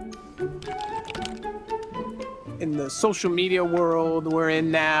 In the social media world we're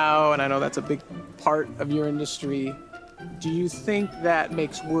in now, and I know that's a big part of your industry, do you think that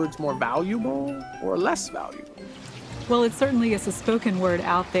makes words more valuable or less valuable? Well, it certainly is a spoken word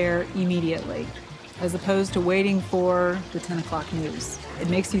out there immediately, as opposed to waiting for the 10 o'clock news. It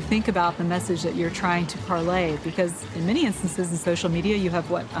makes you think about the message that you're trying to parlay, because in many instances in social media, you have,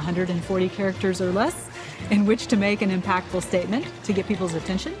 140 characters or less in which to make an impactful statement to get people's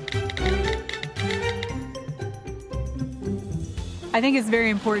attention. I think it's very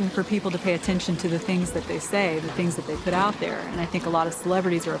important for people to pay attention to the things that they say, the things that they put out there. And I think a lot of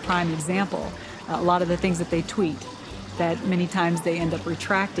celebrities are a prime example. A lot of the things that they tweet, that many times they end up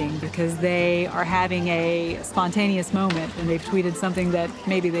retracting because they are having a spontaneous moment and they've tweeted something that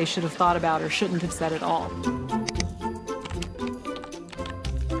maybe they should have thought about or shouldn't have said at all.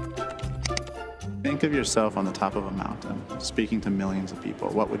 Think of yourself on the top of a mountain, speaking to millions of people.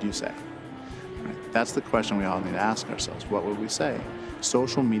 What would you say? Right? That's the question we all need to ask ourselves. What would we say?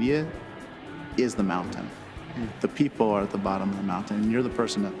 Social media is the mountain. The people are at the bottom of the mountain, and you're the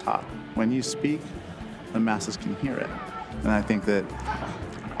person at the top. When you speak, the masses can hear it. And I think that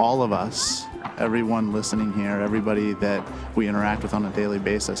all of us, everyone listening here, everybody that we interact with on a daily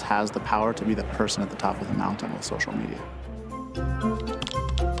basis has the power to be the person at the top of the mountain with social media.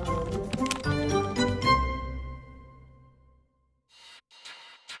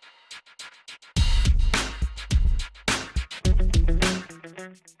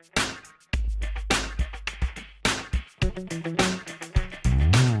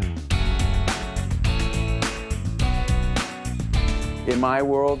 In my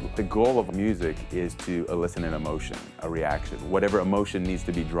world, the goal of music is to elicit an emotion, a reaction. Whatever emotion needs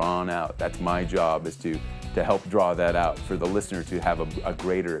to be drawn out, that's my job, is to help draw that out for the listener to have a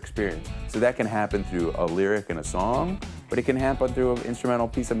greater experience. So that can happen through a lyric in a song, but it can happen through an instrumental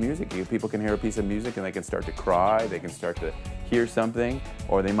piece of music. People can hear a piece of music and they can start to cry, they can start to hear something,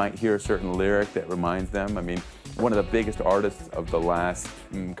 or they might hear a certain lyric that reminds them. I mean, one of the biggest artists of the last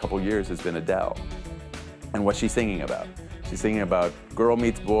couple years has been Adele. And what's she singing about? She's singing about girl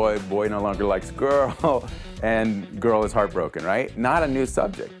meets boy, boy no longer likes girl, and girl is heartbroken, right? Not a new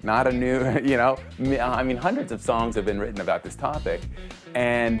subject, not a new, I mean, hundreds of songs have been written about this topic,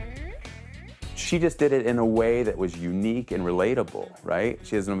 and she just did it in a way that was unique and relatable, right?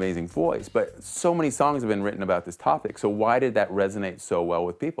 She has an amazing voice, but so many songs have been written about this topic, so why did that resonate so well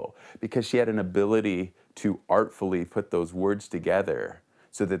with people? Because she had an ability to artfully put those words together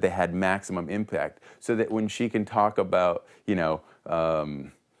so that they had maximum impact, so that when she can talk about, I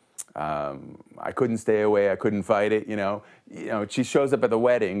couldn't stay away, I couldn't fight it, she shows up at the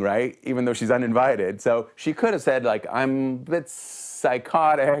wedding, right? Even though she's uninvited. So she could have said, like, I'm a bit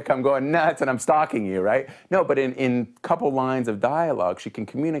psychotic, I'm going nuts, and I'm stalking you, right? No, but in a couple lines of dialogue, she can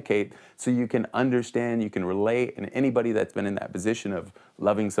communicate so you can understand, you can relate, and anybody that's been in that position of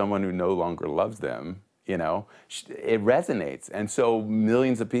loving someone who no longer loves them, it resonates. And so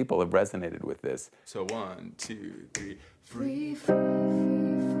millions of people have resonated with this. So 1, 2, 3. Free, free,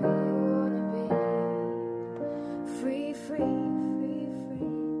 free, free, free, free.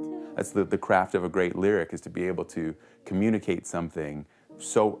 That's the craft of a great lyric, is to be able to communicate something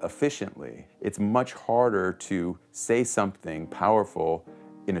so efficiently. It's much harder to say something powerful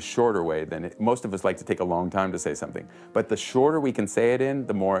in a shorter way than most of us like to take a long time to say something. But the shorter we can say it in,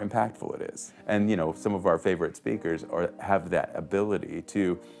 the more impactful it is. And some of our favorite speakers have that ability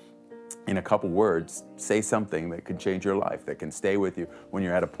to in a couple words, say something that can change your life, that can stay with you when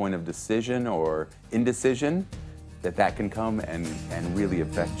you're at a point of decision or indecision, that can come and really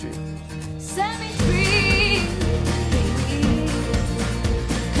affect you. Set me free,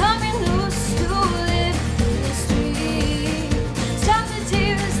 coming loose to live in the street. Stop the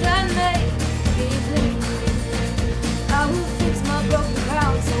tears that make me bleed. I will fix my broken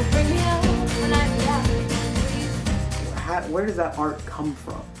ground, so bring me up when I die. Where does that art come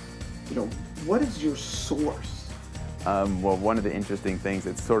from? You know, what is your source? Well, one of the interesting things,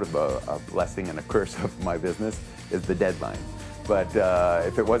 it's sort of a blessing and a curse of my business, is the deadline. But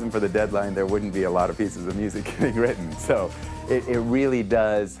if it wasn't for the deadline, there wouldn't be a lot of pieces of music getting written. So it really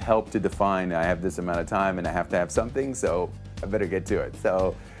does help to define, I have this amount of time and I have to have something, so I better get to it.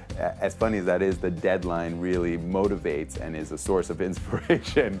 So as funny as that is, the deadline really motivates and is a source of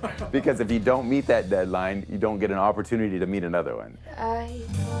inspiration. Because if you don't meet that deadline, you don't get an opportunity to meet another one. I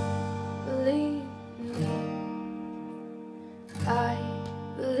believe in me. I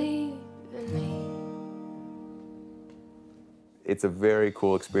believe in me. It's a very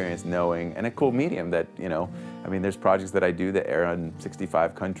cool experience knowing, and a cool medium that, you know, I mean, there's projects that I do that air on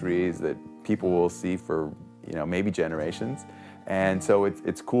 65 countries that people will see for, you know, maybe generations. And so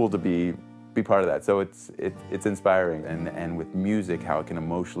it's cool to be part of that. So it's inspiring, and with music, how it can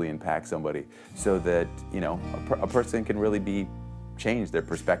emotionally impact somebody so that, you know, a person can really be changed. Their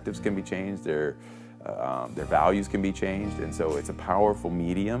perspectives can be changed, their values can be changed, and so it's a powerful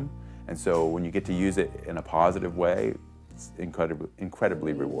medium. And so when you get to use it in a positive way, it's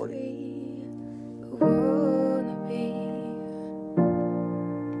incredibly rewarding.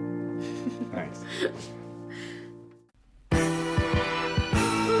 Thanks.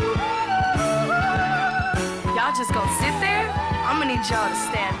 Y'all just gonna sit there? I'm gonna need y'all to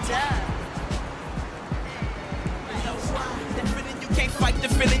stand up. Can't fight the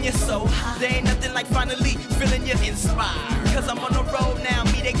feeling you're so high. There ain't nothing like finally feeling you're inspired. Cause I'm on the road now,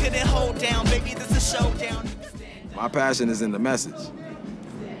 me they couldn't hold down. Baby, this is a showdown. My passion is in the message.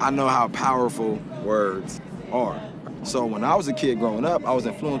 I know how powerful words are. So when I was a kid growing up, I was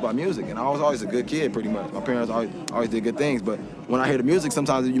influenced by music, and I was always a good kid pretty much. My parents always did good things, but when I hear the music,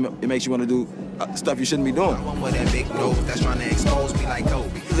 sometimes it makes you want to do stuff you shouldn't be doing.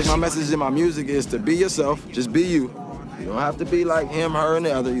 My message in my music is to be yourself, just be you. You don't have to be like him, her, and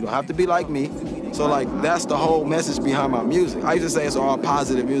the other. You don't have to be like me. So like, that's the whole message behind my music. I used to say it's all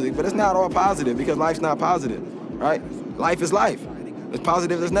positive music, but it's not all positive because life's not positive, right? Life is life. It's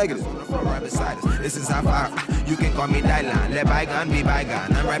positive, it's negative. This is how far you can call me Dylan. Let bygone be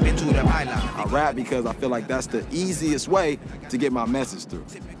bygone. I'm rapping to the pylon. I rap because I feel like that's the easiest way to get my message through,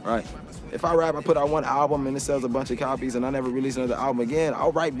 right? If I rap, I put out one album and it sells a bunch of copies and I never release another album again,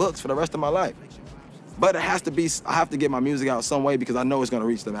 I'll write books for the rest of my life. But it has to be, I have to get my music out some way because I know it's gonna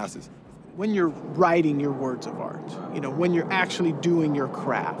reach the masses. When you're writing your words of art, you know, when you're actually doing your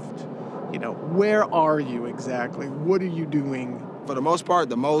craft, you know, where are you exactly? What are you doing? For the most part,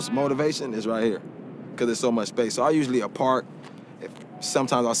 the most motivation is right here because there's so much space. So I usually park.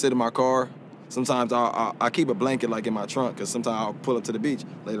 Sometimes I'll sit in my car. Sometimes I keep a blanket like in my trunk because sometimes I'll pull up to the beach,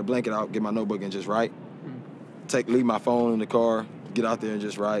 lay the blanket out, get my notebook and just write. Leave my phone in the car, get out there and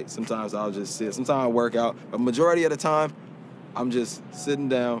just write. Sometimes I'll just sit. Sometimes I work out. But majority of the time, I'm just sitting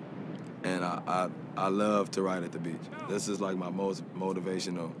down, and I love to write at the beach. This is like my most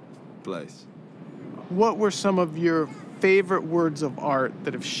motivational place. What were some of your favorite words of art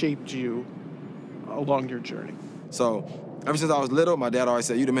that have shaped you along your journey? So, ever since I was little, my dad always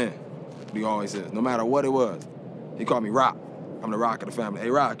said, "You the man." He always says, no matter what it was. He called me Rock. I'm the rock of the family. Hey,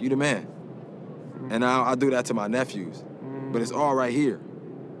 Rock, you the man. And now I do that to my nephews. But it's all right here.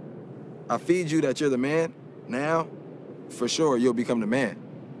 I feed you that you're the man. Now, for sure, you'll become the man,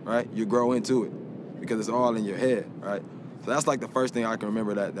 right? You grow into it because it's all in your head, right? So that's like the first thing I can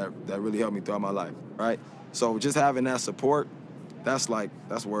remember that really helped me throughout my life, right? So just having that support, that's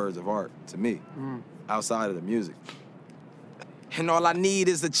words of art to me, outside of the music. And all I need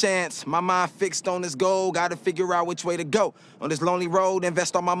is a chance. My mind fixed on this goal. Gotta figure out which way to go. On this lonely road,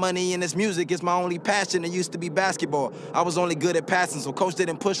 invest all my money in this music. It's my only passion. It used to be basketball. I was only good at passing, so coach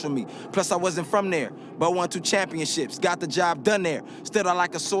didn't push for me. Plus, I wasn't from there, but won 2 championships. Got the job done there. Still, I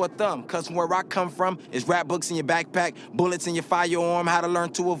like a sore thumb, cause from where I come from is rap books in your backpack, bullets in your firearm, how to learn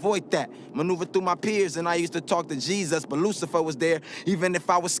to avoid that. Maneuver through my peers, and I used to talk to Jesus, but Lucifer was there. Even if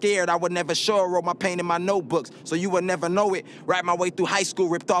I was scared, I would never show. Wrote my pain in my notebooks, so you would never know it. Right my way through high school,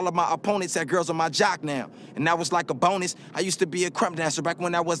 ripped all of my opponents, had girls on my jock now. And that was like a bonus. I used to be a crump dancer back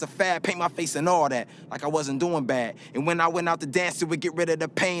when I was a fad, paint my face and all that, like I wasn't doing bad. And when I went out to dance, it would get rid of the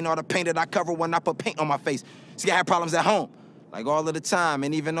pain, all the pain that I covered when I put paint on my face. See, I had problems at home. like all of the time.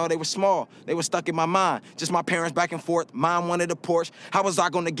 And even though they were small, they were stuck in my mind. Just my parents back and forth. Mom wanted a Porsche. How was I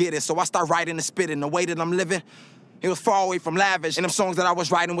gonna get it? So I start writing and spitting. The way that I'm living, it was far away from lavish. And them songs that I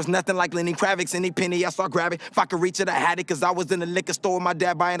was writing was nothing like Lenny Kravitz. Any penny I saw grab it. If I could reach it, I had it, cause I was in the liquor store with my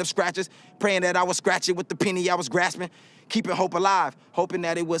dad buying up scratches, praying that I would scratch it with the penny I was grasping. Keeping hope alive, hoping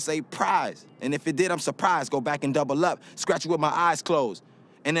that it was a prize. And if it did, I'm surprised. Go back and double up. Scratch it with my eyes closed.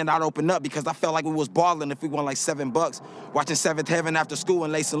 And then I'd open up because I felt like we was balling if we won like $7. Watching Seventh Heaven after school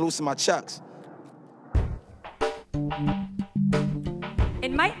and lacing loose in my chucks.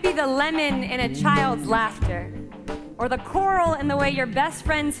 It might be the lemon in a child's laughter, or the coral in the way your best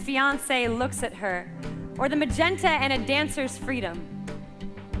friend's fiance looks at her, or the magenta in a dancer's freedom.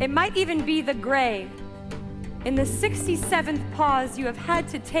 It might even be the gray in the 67th pause you have had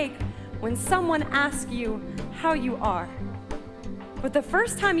to take when someone asks you how you are. But the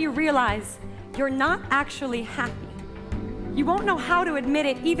first time you realize you're not actually happy, you won't know how to admit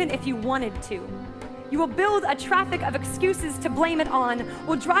it even if you wanted to. You will build a traffic of excuses to blame it on,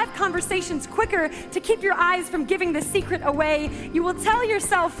 will drive conversations quicker to keep your eyes from giving the secret away. You will tell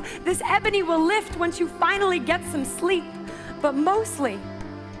yourself this ebony will lift once you finally get some sleep. But mostly,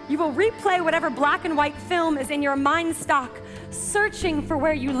 you will replay whatever black and white film is in your mind stock, searching for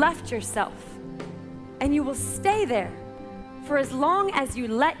where you left yourself. And you will stay there for as long as you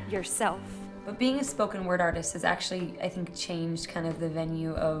let yourself. But being a spoken word artist has actually, I think, changed kind of the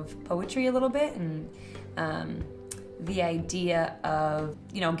venue of poetry a little bit, and the idea of,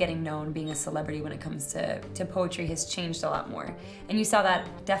 getting known, being a celebrity when it comes to poetry has changed a lot more. And you saw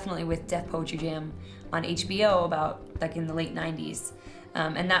that definitely with Def Poetry Jam on HBO about, like, in the late 90s.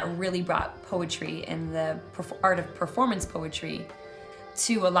 And that really brought poetry and the art of performance poetry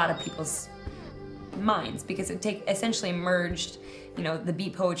to a lot of people's minds, because it essentially merged, the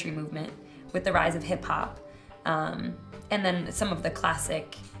beat poetry movement with the rise of hip hop, and then some of the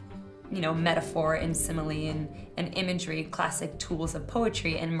classic, metaphor and simile and imagery, classic tools of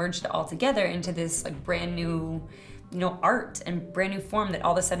poetry, and merged it all together into this like brand new, art and brand new form that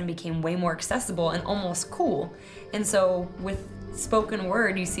all of a sudden became way more accessible and almost cool. And so with spoken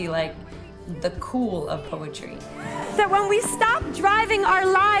word, you see like the cool of poetry. That when we stop driving our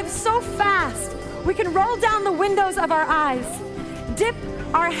lives so fast, we can roll down the windows of our eyes, dip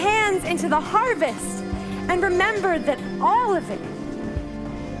our hands into the harvest, and remember that all of it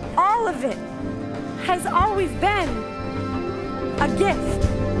has always been a gift.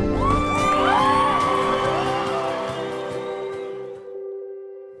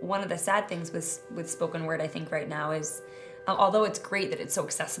 One of the sad things with spoken word, I think, right now is, although it's great that it's so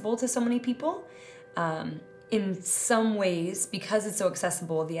accessible to so many people, in some ways, because it's so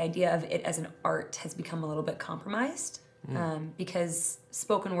accessible, the idea of it as an art has become a little bit compromised. Because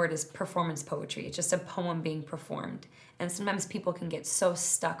spoken word is performance poetry. It's just a poem being performed. And sometimes people can get so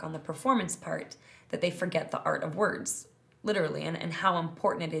stuck on the performance part that they forget the art of words, literally, and how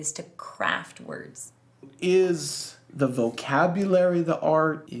important it is to craft words. Is the vocabulary the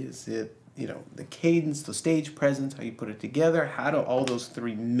art? Is it, the cadence, the stage presence, how you put it together? How do all those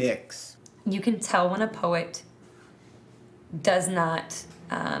three mix? You can tell when a poet does not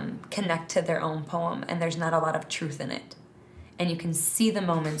connect to their own poem, and there's not a lot of truth in it. And you can see the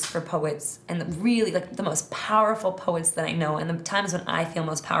moments for poets, and really, like, the most powerful poets that I know, and the times when I feel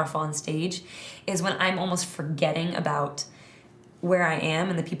most powerful on stage, is when I'm almost forgetting about where I am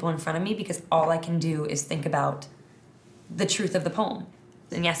and the people in front of me, because all I can do is think about the truth of the poem.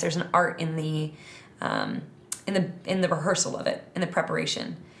 And yes, there's an art in the rehearsal of it, in the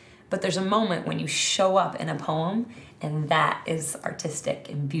preparation. But there's a moment when you show up in a poem, and that is artistic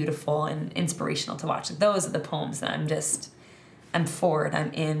and beautiful and inspirational to watch. Those are the poems that I'm forward,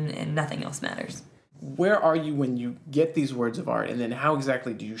 I'm in, and nothing else matters. Where are you when you get these words of art, and then how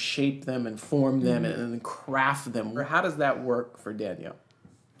exactly do you shape them and form them and then craft them? Or how does that work for Danielle?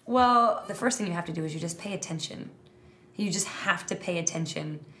 Well, the first thing you have to do is you just pay attention. You just have to pay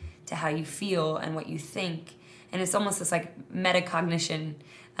attention to how you feel and what you think. And it's almost this like metacognition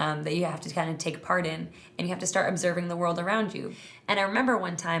that you have to kind of take part in, and you have to start observing the world around you. And I remember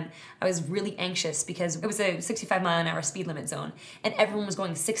one time I was really anxious because it was a 65-mile-an-hour speed limit zone, and everyone was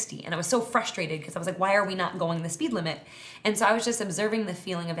going 60, and I was so frustrated because I was like, why are we not going the speed limit? And so I was just observing the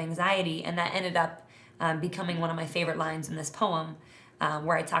feeling of anxiety, and that ended up becoming one of my favorite lines in this poem,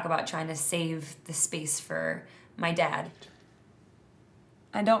 where I talk about trying to save the space for my dad.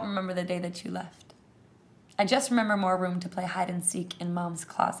 I don't remember the day that you left. I just remember more room to play hide and seek in Mom's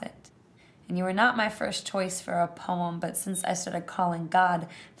closet. And you were not my first choice for a poem, but since I started calling God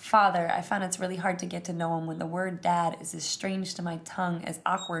Father, I found it's really hard to get to know him when the word Dad is as strange to my tongue as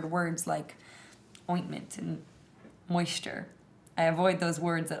awkward words like ointment and moisture. I avoid those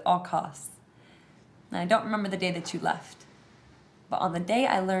words at all costs. And I don't remember the day that you left. But on the day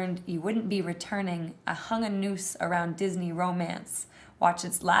I learned you wouldn't be returning, I hung a noose around Disney romance, watched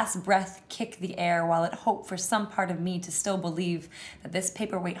its last breath kick the air while it hoped for some part of me to still believe that this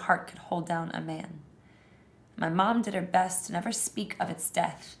paperweight heart could hold down a man. My mom did her best to never speak of its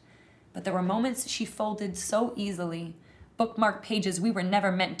death, but there were moments she folded so easily, bookmark pages we were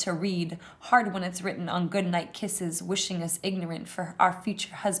never meant to read, hard when it's written on goodnight kisses, wishing us ignorant for our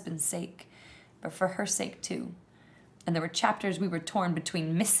future husband's sake, but for her sake too. And there were chapters we were torn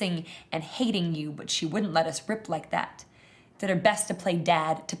between missing and hating you, but she wouldn't let us rip like that. Did her best to play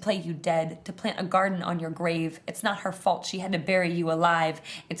dad, to play you dead, to plant a garden on your grave. It's not her fault she had to bury you alive.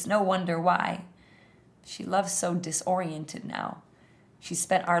 It's no wonder why. She loves so disoriented now. She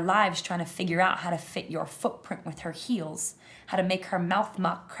spent our lives trying to figure out how to fit your footprint with her heels, how to make her mouth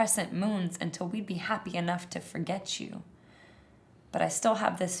mock crescent moons until we'd be happy enough to forget you. But I still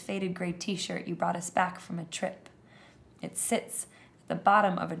have this faded gray t-shirt you brought us back from a trip. It sits at the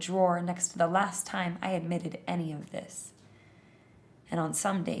bottom of a drawer next to the last time I admitted any of this. And on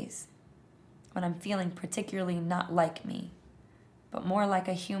some days, when I'm feeling particularly not like me, but more like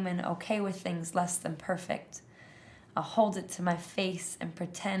a human okay with things less than perfect, I'll hold it to my face and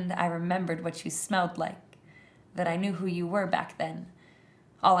pretend I remembered what you smelled like, that I knew who you were back then.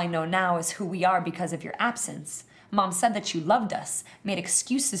 All I know now is who we are because of your absence. Mom said that you loved us, made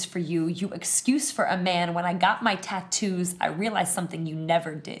excuses for you. You excuse for a man. When I got my tattoos, I realized something you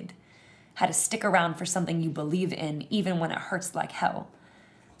never did. Had to stick around for something you believe in, even when it hurts like hell.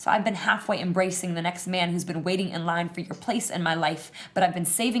 So I've been halfway embracing the next man who's been waiting in line for your place in my life, but I've been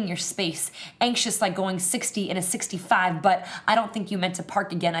saving your space, anxious like going 60 in a 65, but I don't think you meant to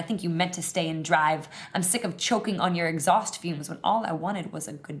park again. I think you meant to stay and drive. I'm sick of choking on your exhaust fumes when all I wanted was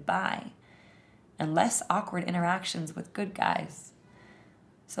a goodbye and less awkward interactions with good guys.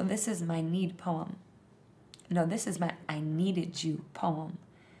 So this is my need poem. No, this is my I needed you poem.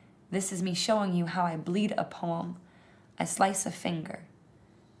 This is me showing you how I bleed a poem. I slice a finger,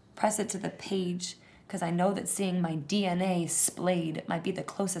 press it to the page, because I know that seeing my DNA splayed might be the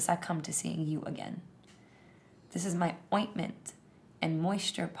closest I come to seeing you again. This is my ointment and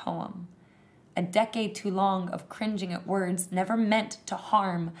moisture poem. A decade too long of cringing at words never meant to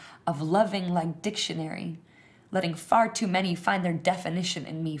harm, of loving like dictionary, letting far too many find their definition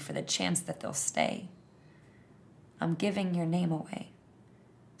in me for the chance that they'll stay. I'm giving your name away.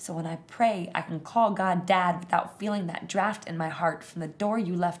 So when I pray, I can call God Dad without feeling that draft in my heart from the door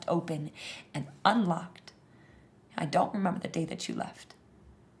you left open and unlocked. I don't remember the day that you left.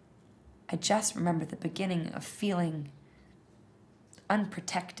 I just remember the beginning of feeling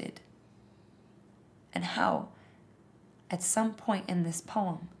unprotected and how, at some point in this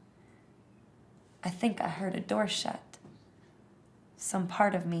poem, I think I heard a door shut. Some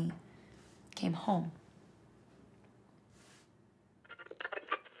part of me came home.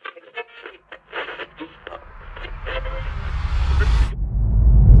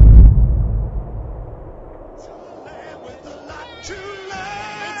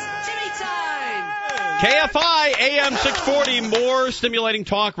 KFI AM 640, more stimulating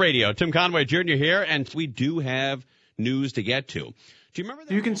talk radio. Tim Conway Jr. here, and we do have news to get to. Do you remember that?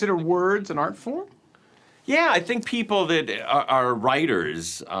 Do you consider words an art form? Yeah, I think people that are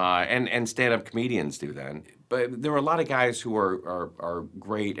writers and stand-up comedians do that. But there are a lot of guys who are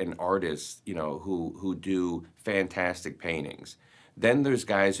great and artists, you know, who do fantastic paintings. Then there's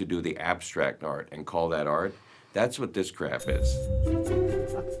guys who do the abstract art and call that art. That's what this crap is.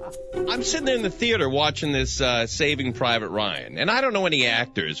 I'm sitting there in the theater watching this Saving Private Ryan, and I don't know any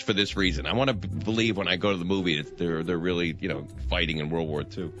actors for this reason. I want to believe when I go to the movie that they're really, you know, fighting in World War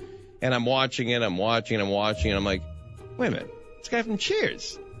II. And I'm watching it, I'm watching, and I'm like, wait a minute, this guy from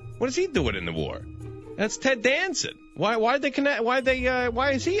Cheers, what is he doing in the war? That's Ted Danson. Why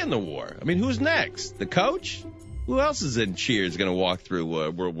is he in the war? I mean, who's next? The coach? Who else is in Cheers going to walk through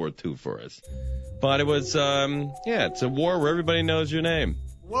World War II for us? But it was, it's a war where everybody knows your name.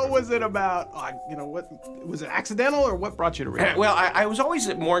 What was it about? What was it accidental, or what brought you to radio? Well, I was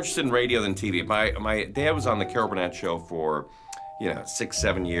always more interested in radio than TV. My dad was on the Carol Burnett show for,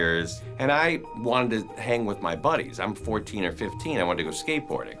 6-7 years, and I wanted to hang with my buddies. I'm 14 or 15. I wanted to go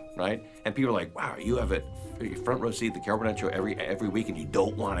skateboarding, right? And people were like, "Wow, you have a front row seat at the Carol Burnett show every week, and you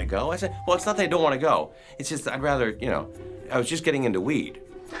don't want to go?" I said, "Well, it's not that I don't want to go. It's just I'd rather, I was just getting into weed."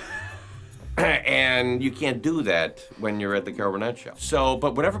 And you can't do that when you're at the Carol Burnett show. So,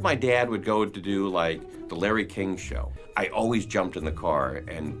 but whenever my dad would go to do like the Larry King show, I always jumped in the car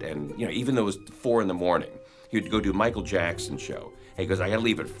and even though it was 4 in the morning, he would go do Michael Jackson's show. He goes, I got to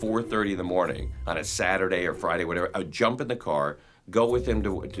leave at 4:30 in the morning on a Saturday or Friday, whatever. I would jump in the car, go with him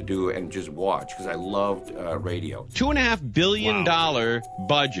to do and just watch because I loved radio. $2.5 billion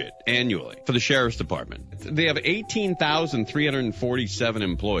budget annually for the Sheriff's Department. They have 18,347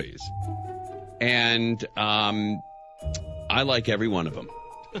 employees. And I like every one of them.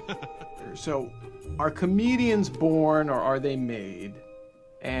 So, are comedians born or are they made?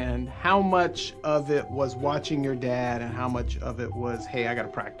 And how much of it was watching your dad and how much of it was, hey, I got to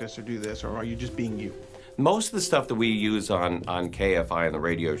practice or do this, or are you just being you? Most of the stuff that we use on KFI on the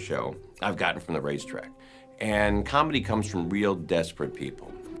radio show, I've gotten from the racetrack. And comedy comes from real desperate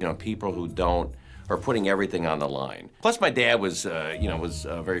people. You know, people who are putting everything on the line. Plus my dad was, was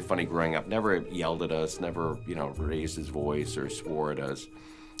very funny growing up. Never yelled at us, never, raised his voice or swore at us.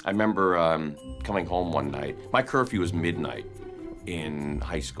 I remember coming home one night. My curfew was midnight in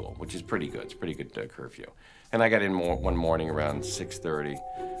high school, which is pretty good. It's a pretty good curfew. And I got in one morning around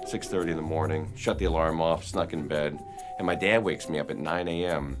 6:30 in the morning, shut the alarm off, snuck in bed, and my dad wakes me up at 9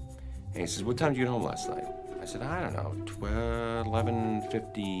 a.m. and he says, what time did you get home last night? I said, I don't know,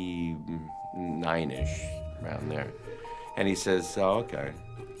 11:59-ish, around there. And he says, oh, okay.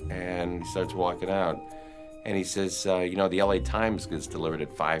 And he starts walking out, and he says, the LA Times gets delivered at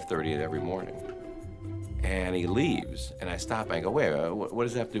 5:30 every morning. And he leaves, and I stop, and I go, wait, what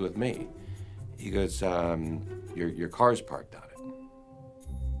does that have to do with me? He goes, your car's parked on it.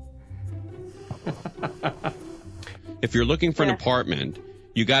 If you're looking for an apartment,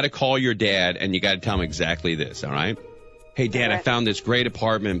 you got to call your dad and you got to tell him exactly this, all right? Hey, Dad, I found this great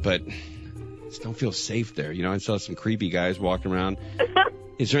apartment, but I just don't feel safe there. I saw some creepy guys walking around.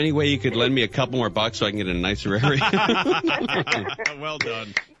 Is there any way you could lend me a couple more bucks so I can get in a nicer area? Well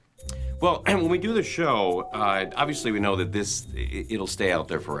done. Well, and when we do the show, obviously we know that it'll stay out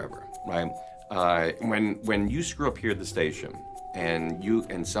there forever, right? When you screw up here at the station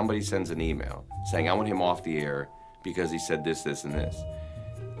and somebody sends an email saying, I want him off the air because he said this, this, and this,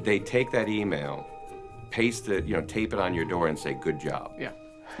 they take that email, paste it, tape it on your door and say, good job. Yeah.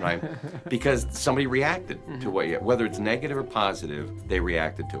 Right? Because somebody reacted to whether it's negative or positive, they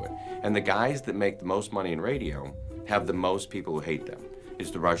reacted to it. And the guys that make the most money in radio have the most people who hate them. It's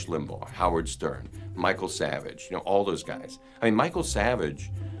the Rush Limbaugh, Howard Stern, Michael Savage, all those guys. I mean, Michael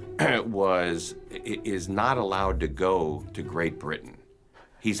Savage is not allowed to go to Great Britain.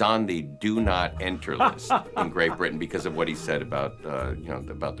 He's on the do not enter list in Great Britain because of what he said about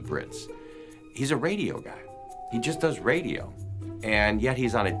about the Brits. He's a radio guy. He just does radio, and yet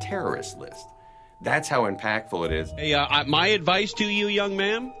he's on a terrorist list. That's how impactful it is. Hey, my advice to you, young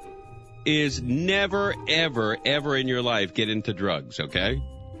man, is never, ever, ever in your life get into drugs, okay?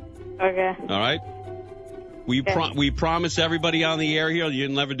 Okay. All right? We promise everybody on the air here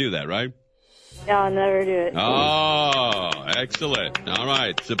you'll never do that, right? No, I'll never do it. Oh, excellent. All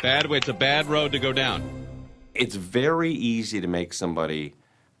right. It's a bad road to go down. It's very easy to make somebody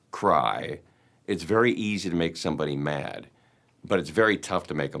cry. It's very easy to make somebody mad. But it's very tough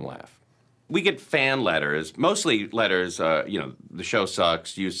to make them laugh. We get fan letters, mostly letters, the show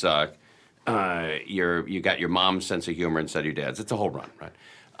sucks, you suck. You got your mom's sense of humor instead of your dad's. It's a whole run, right?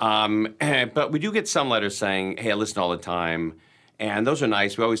 But we do get some letters saying, hey, I listen all the time. And those are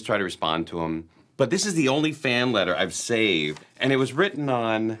nice. We always try to respond to them. But this is the only fan letter I've saved. And it was written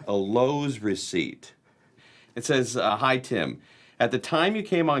on a Lowe's receipt. It says, hi, Tim. At the time you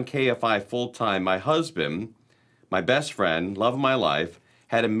came on KFI full-time, my husband, my best friend, love of my life,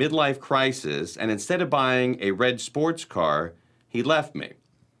 had a midlife crisis. And instead of buying a red sports car, he left me.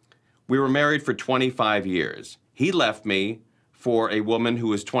 We were married for 25 years. He left me for a woman who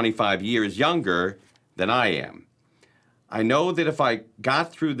was 25 years younger than I am. I know that if I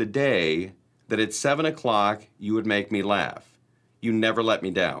got through the day, that at 7 o'clock, you would make me laugh. You never let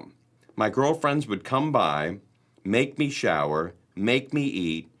me down. My girlfriends would come by, make me shower, make me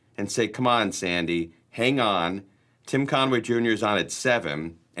eat, and say, come on, Sandy, hang on. Tim Conway Jr. is on at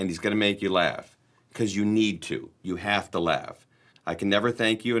 7, and he's going to make you laugh. Because you need to. You have to laugh. I can never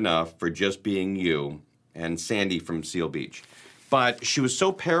thank you enough for just being you. And Sandy from Seal Beach. But she was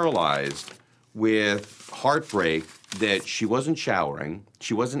so paralyzed with heartbreak that she wasn't showering,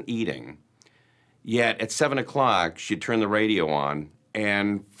 she wasn't eating. Yet at 7 o'clock, she'd turn the radio on,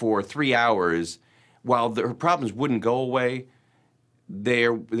 and for 3 hours, while her problems wouldn't go away, they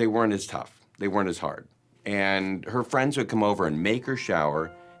weren't as tough. They weren't as hard. And her friends would come over and make her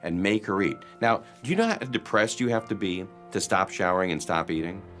shower and make her eat. Now, do you know how depressed you have to be to stop showering and stop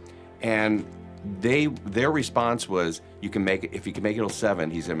eating? And their response was, if you can make it till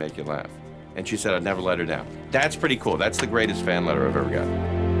 7, he's gonna make you laugh. And she said, I'd never let her down. That's pretty cool. That's the greatest fan letter I've ever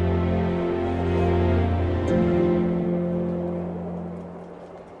gotten.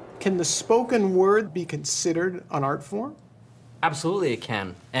 Can the spoken word be considered an art form? Absolutely it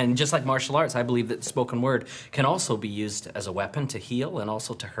can. And just like martial arts, I believe that spoken word can also be used as a weapon to heal and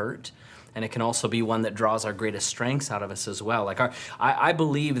also to hurt. And it can also be one that draws our greatest strengths out of us as well. Like I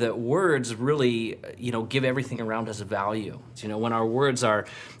believe that words really, give everything around us a value. When our words are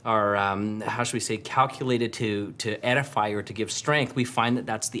how should we say, calculated to edify or to give strength, we find that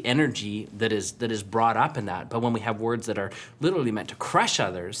that's the energy that is brought up in that. But when we have words that are literally meant to crush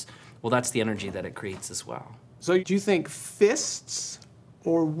others, well, that's the energy that it creates as well. So do you think fists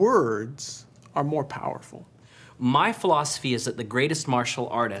or words are more powerful? My philosophy is that the greatest martial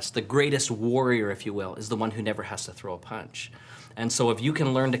artist, the greatest warrior, if you will, is the one who never has to throw a punch. And so if you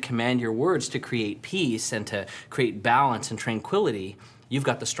can learn to command your words to create peace and to create balance and tranquility, you've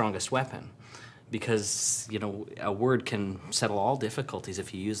got the strongest weapon. Because, a word can settle all difficulties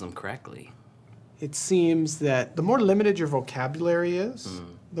if you use them correctly. It seems that the more limited your vocabulary is,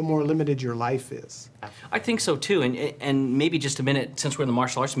 the more limited your life is. I think so too, and maybe just a minute, since we're in the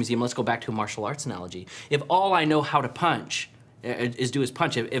martial arts museum, let's go back to a martial arts analogy. If all I know how to punch is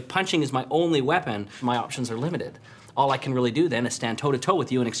punch, if punching is my only weapon, my options are limited. All I can really do then is stand toe-to-toe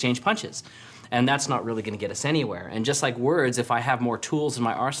with you and exchange punches. And that's not really gonna get us anywhere. And just like words, if I have more tools in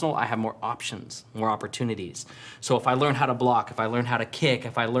my arsenal, I have more options, more opportunities. So if I learn how to block, if I learn how to kick,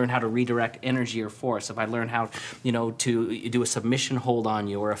 if I learn how to redirect energy or force, if I learn how, to do a submission hold on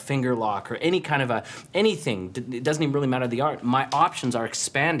you or a finger lock or any kind of anything, it doesn't even really matter the art, my options are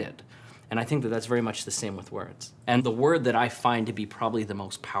expanded. And I think that that's very much the same with words. And the word that I find to be probably the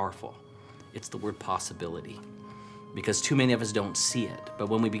most powerful, it's the word possibility. Because too many of us don't see it. But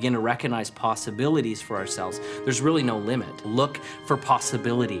when we begin to recognize possibilities for ourselves, there's really no limit. Look for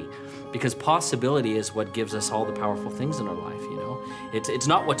possibility, because possibility is what gives us all the powerful things in our life, It's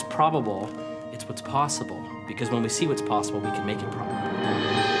not what's probable, it's what's possible. Because when we see what's possible, we can make it probable.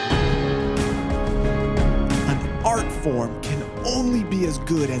 An art form can only be as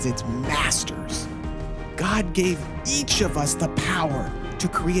good as its masters. God gave each of us the power to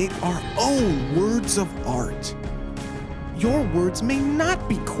create our own words of art. Your words may not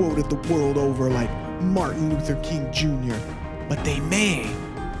be quoted the world over like Martin Luther King Jr., but they may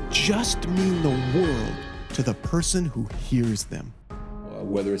just mean the world to the person who hears them.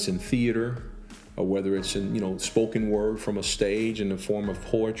 Whether it's in theater, or whether it's in, spoken word from a stage in the form of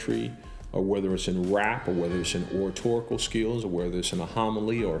poetry, or whether it's in rap, or whether it's in oratorical skills, or whether it's in a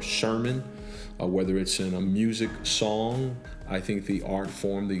homily or a sermon, or whether it's in a music song, I think the art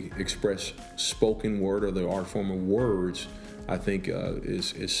form, the express spoken word, or the art form of words, I think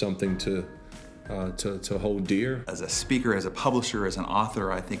is something to hold dear. As a speaker, as a publisher, as an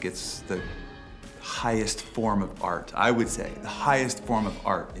author, I think it's the highest form of art. I would say the highest form of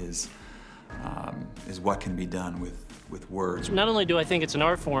art is what can be done with words. Not only do I think it's an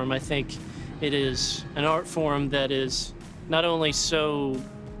art form, I think it is an art form that is not only so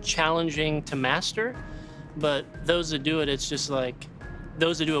challenging to master, but those that do it, it's just like,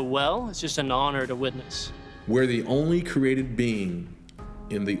 those that do it well, it's just an honor to witness. We're the only created being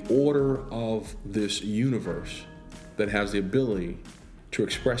in the order of this universe that has the ability to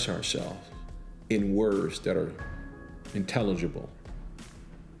express ourselves in words that are intelligible.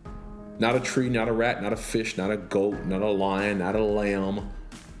 Not a tree, not a rat, not a fish, not a goat, not a lion, not a lamb.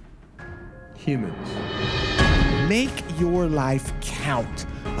 Humans. Make your life count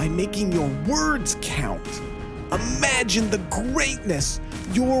by making your words count. Imagine the greatness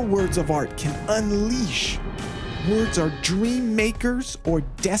your words of art can unleash. Words are dream makers or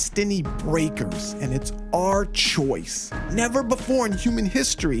destiny breakers, and it's our choice. Never before in human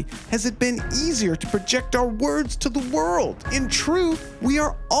history has it been easier to project our words to the world. In truth, we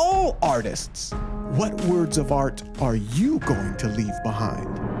are all artists. What words of art are you going to leave behind?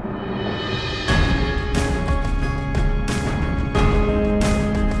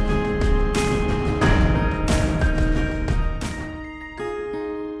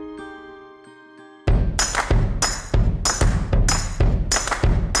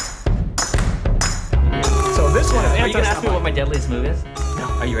 Are you gonna ask me what my deadliest move is? No.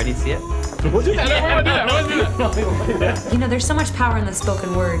 Are you ready to see it? We'll do that. There's so much power in the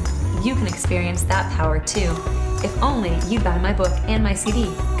spoken word. You can experience that power too. If only you'd buy my book and my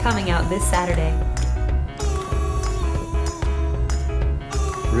CD, coming out this Saturday.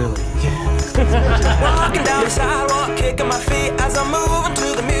 Really? Walking down the sidewalk, kicking my feet as I'm moving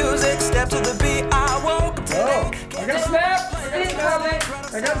to the music. Step to the beat, I woke up today. I got a snap!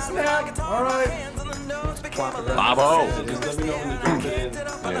 I got a snap! All right. Bobo!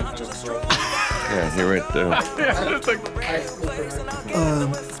 Yeah, you're right there.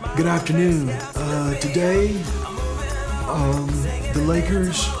 Good afternoon. Today, the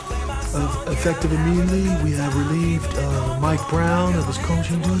Lakers effective immediately. We have relieved Mike Brown of his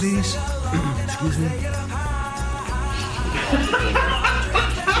coaching duties. Excuse me.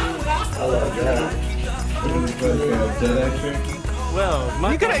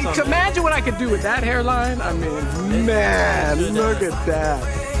 Well, you can imagine what I could do with that hairline. I mean, man, look at that.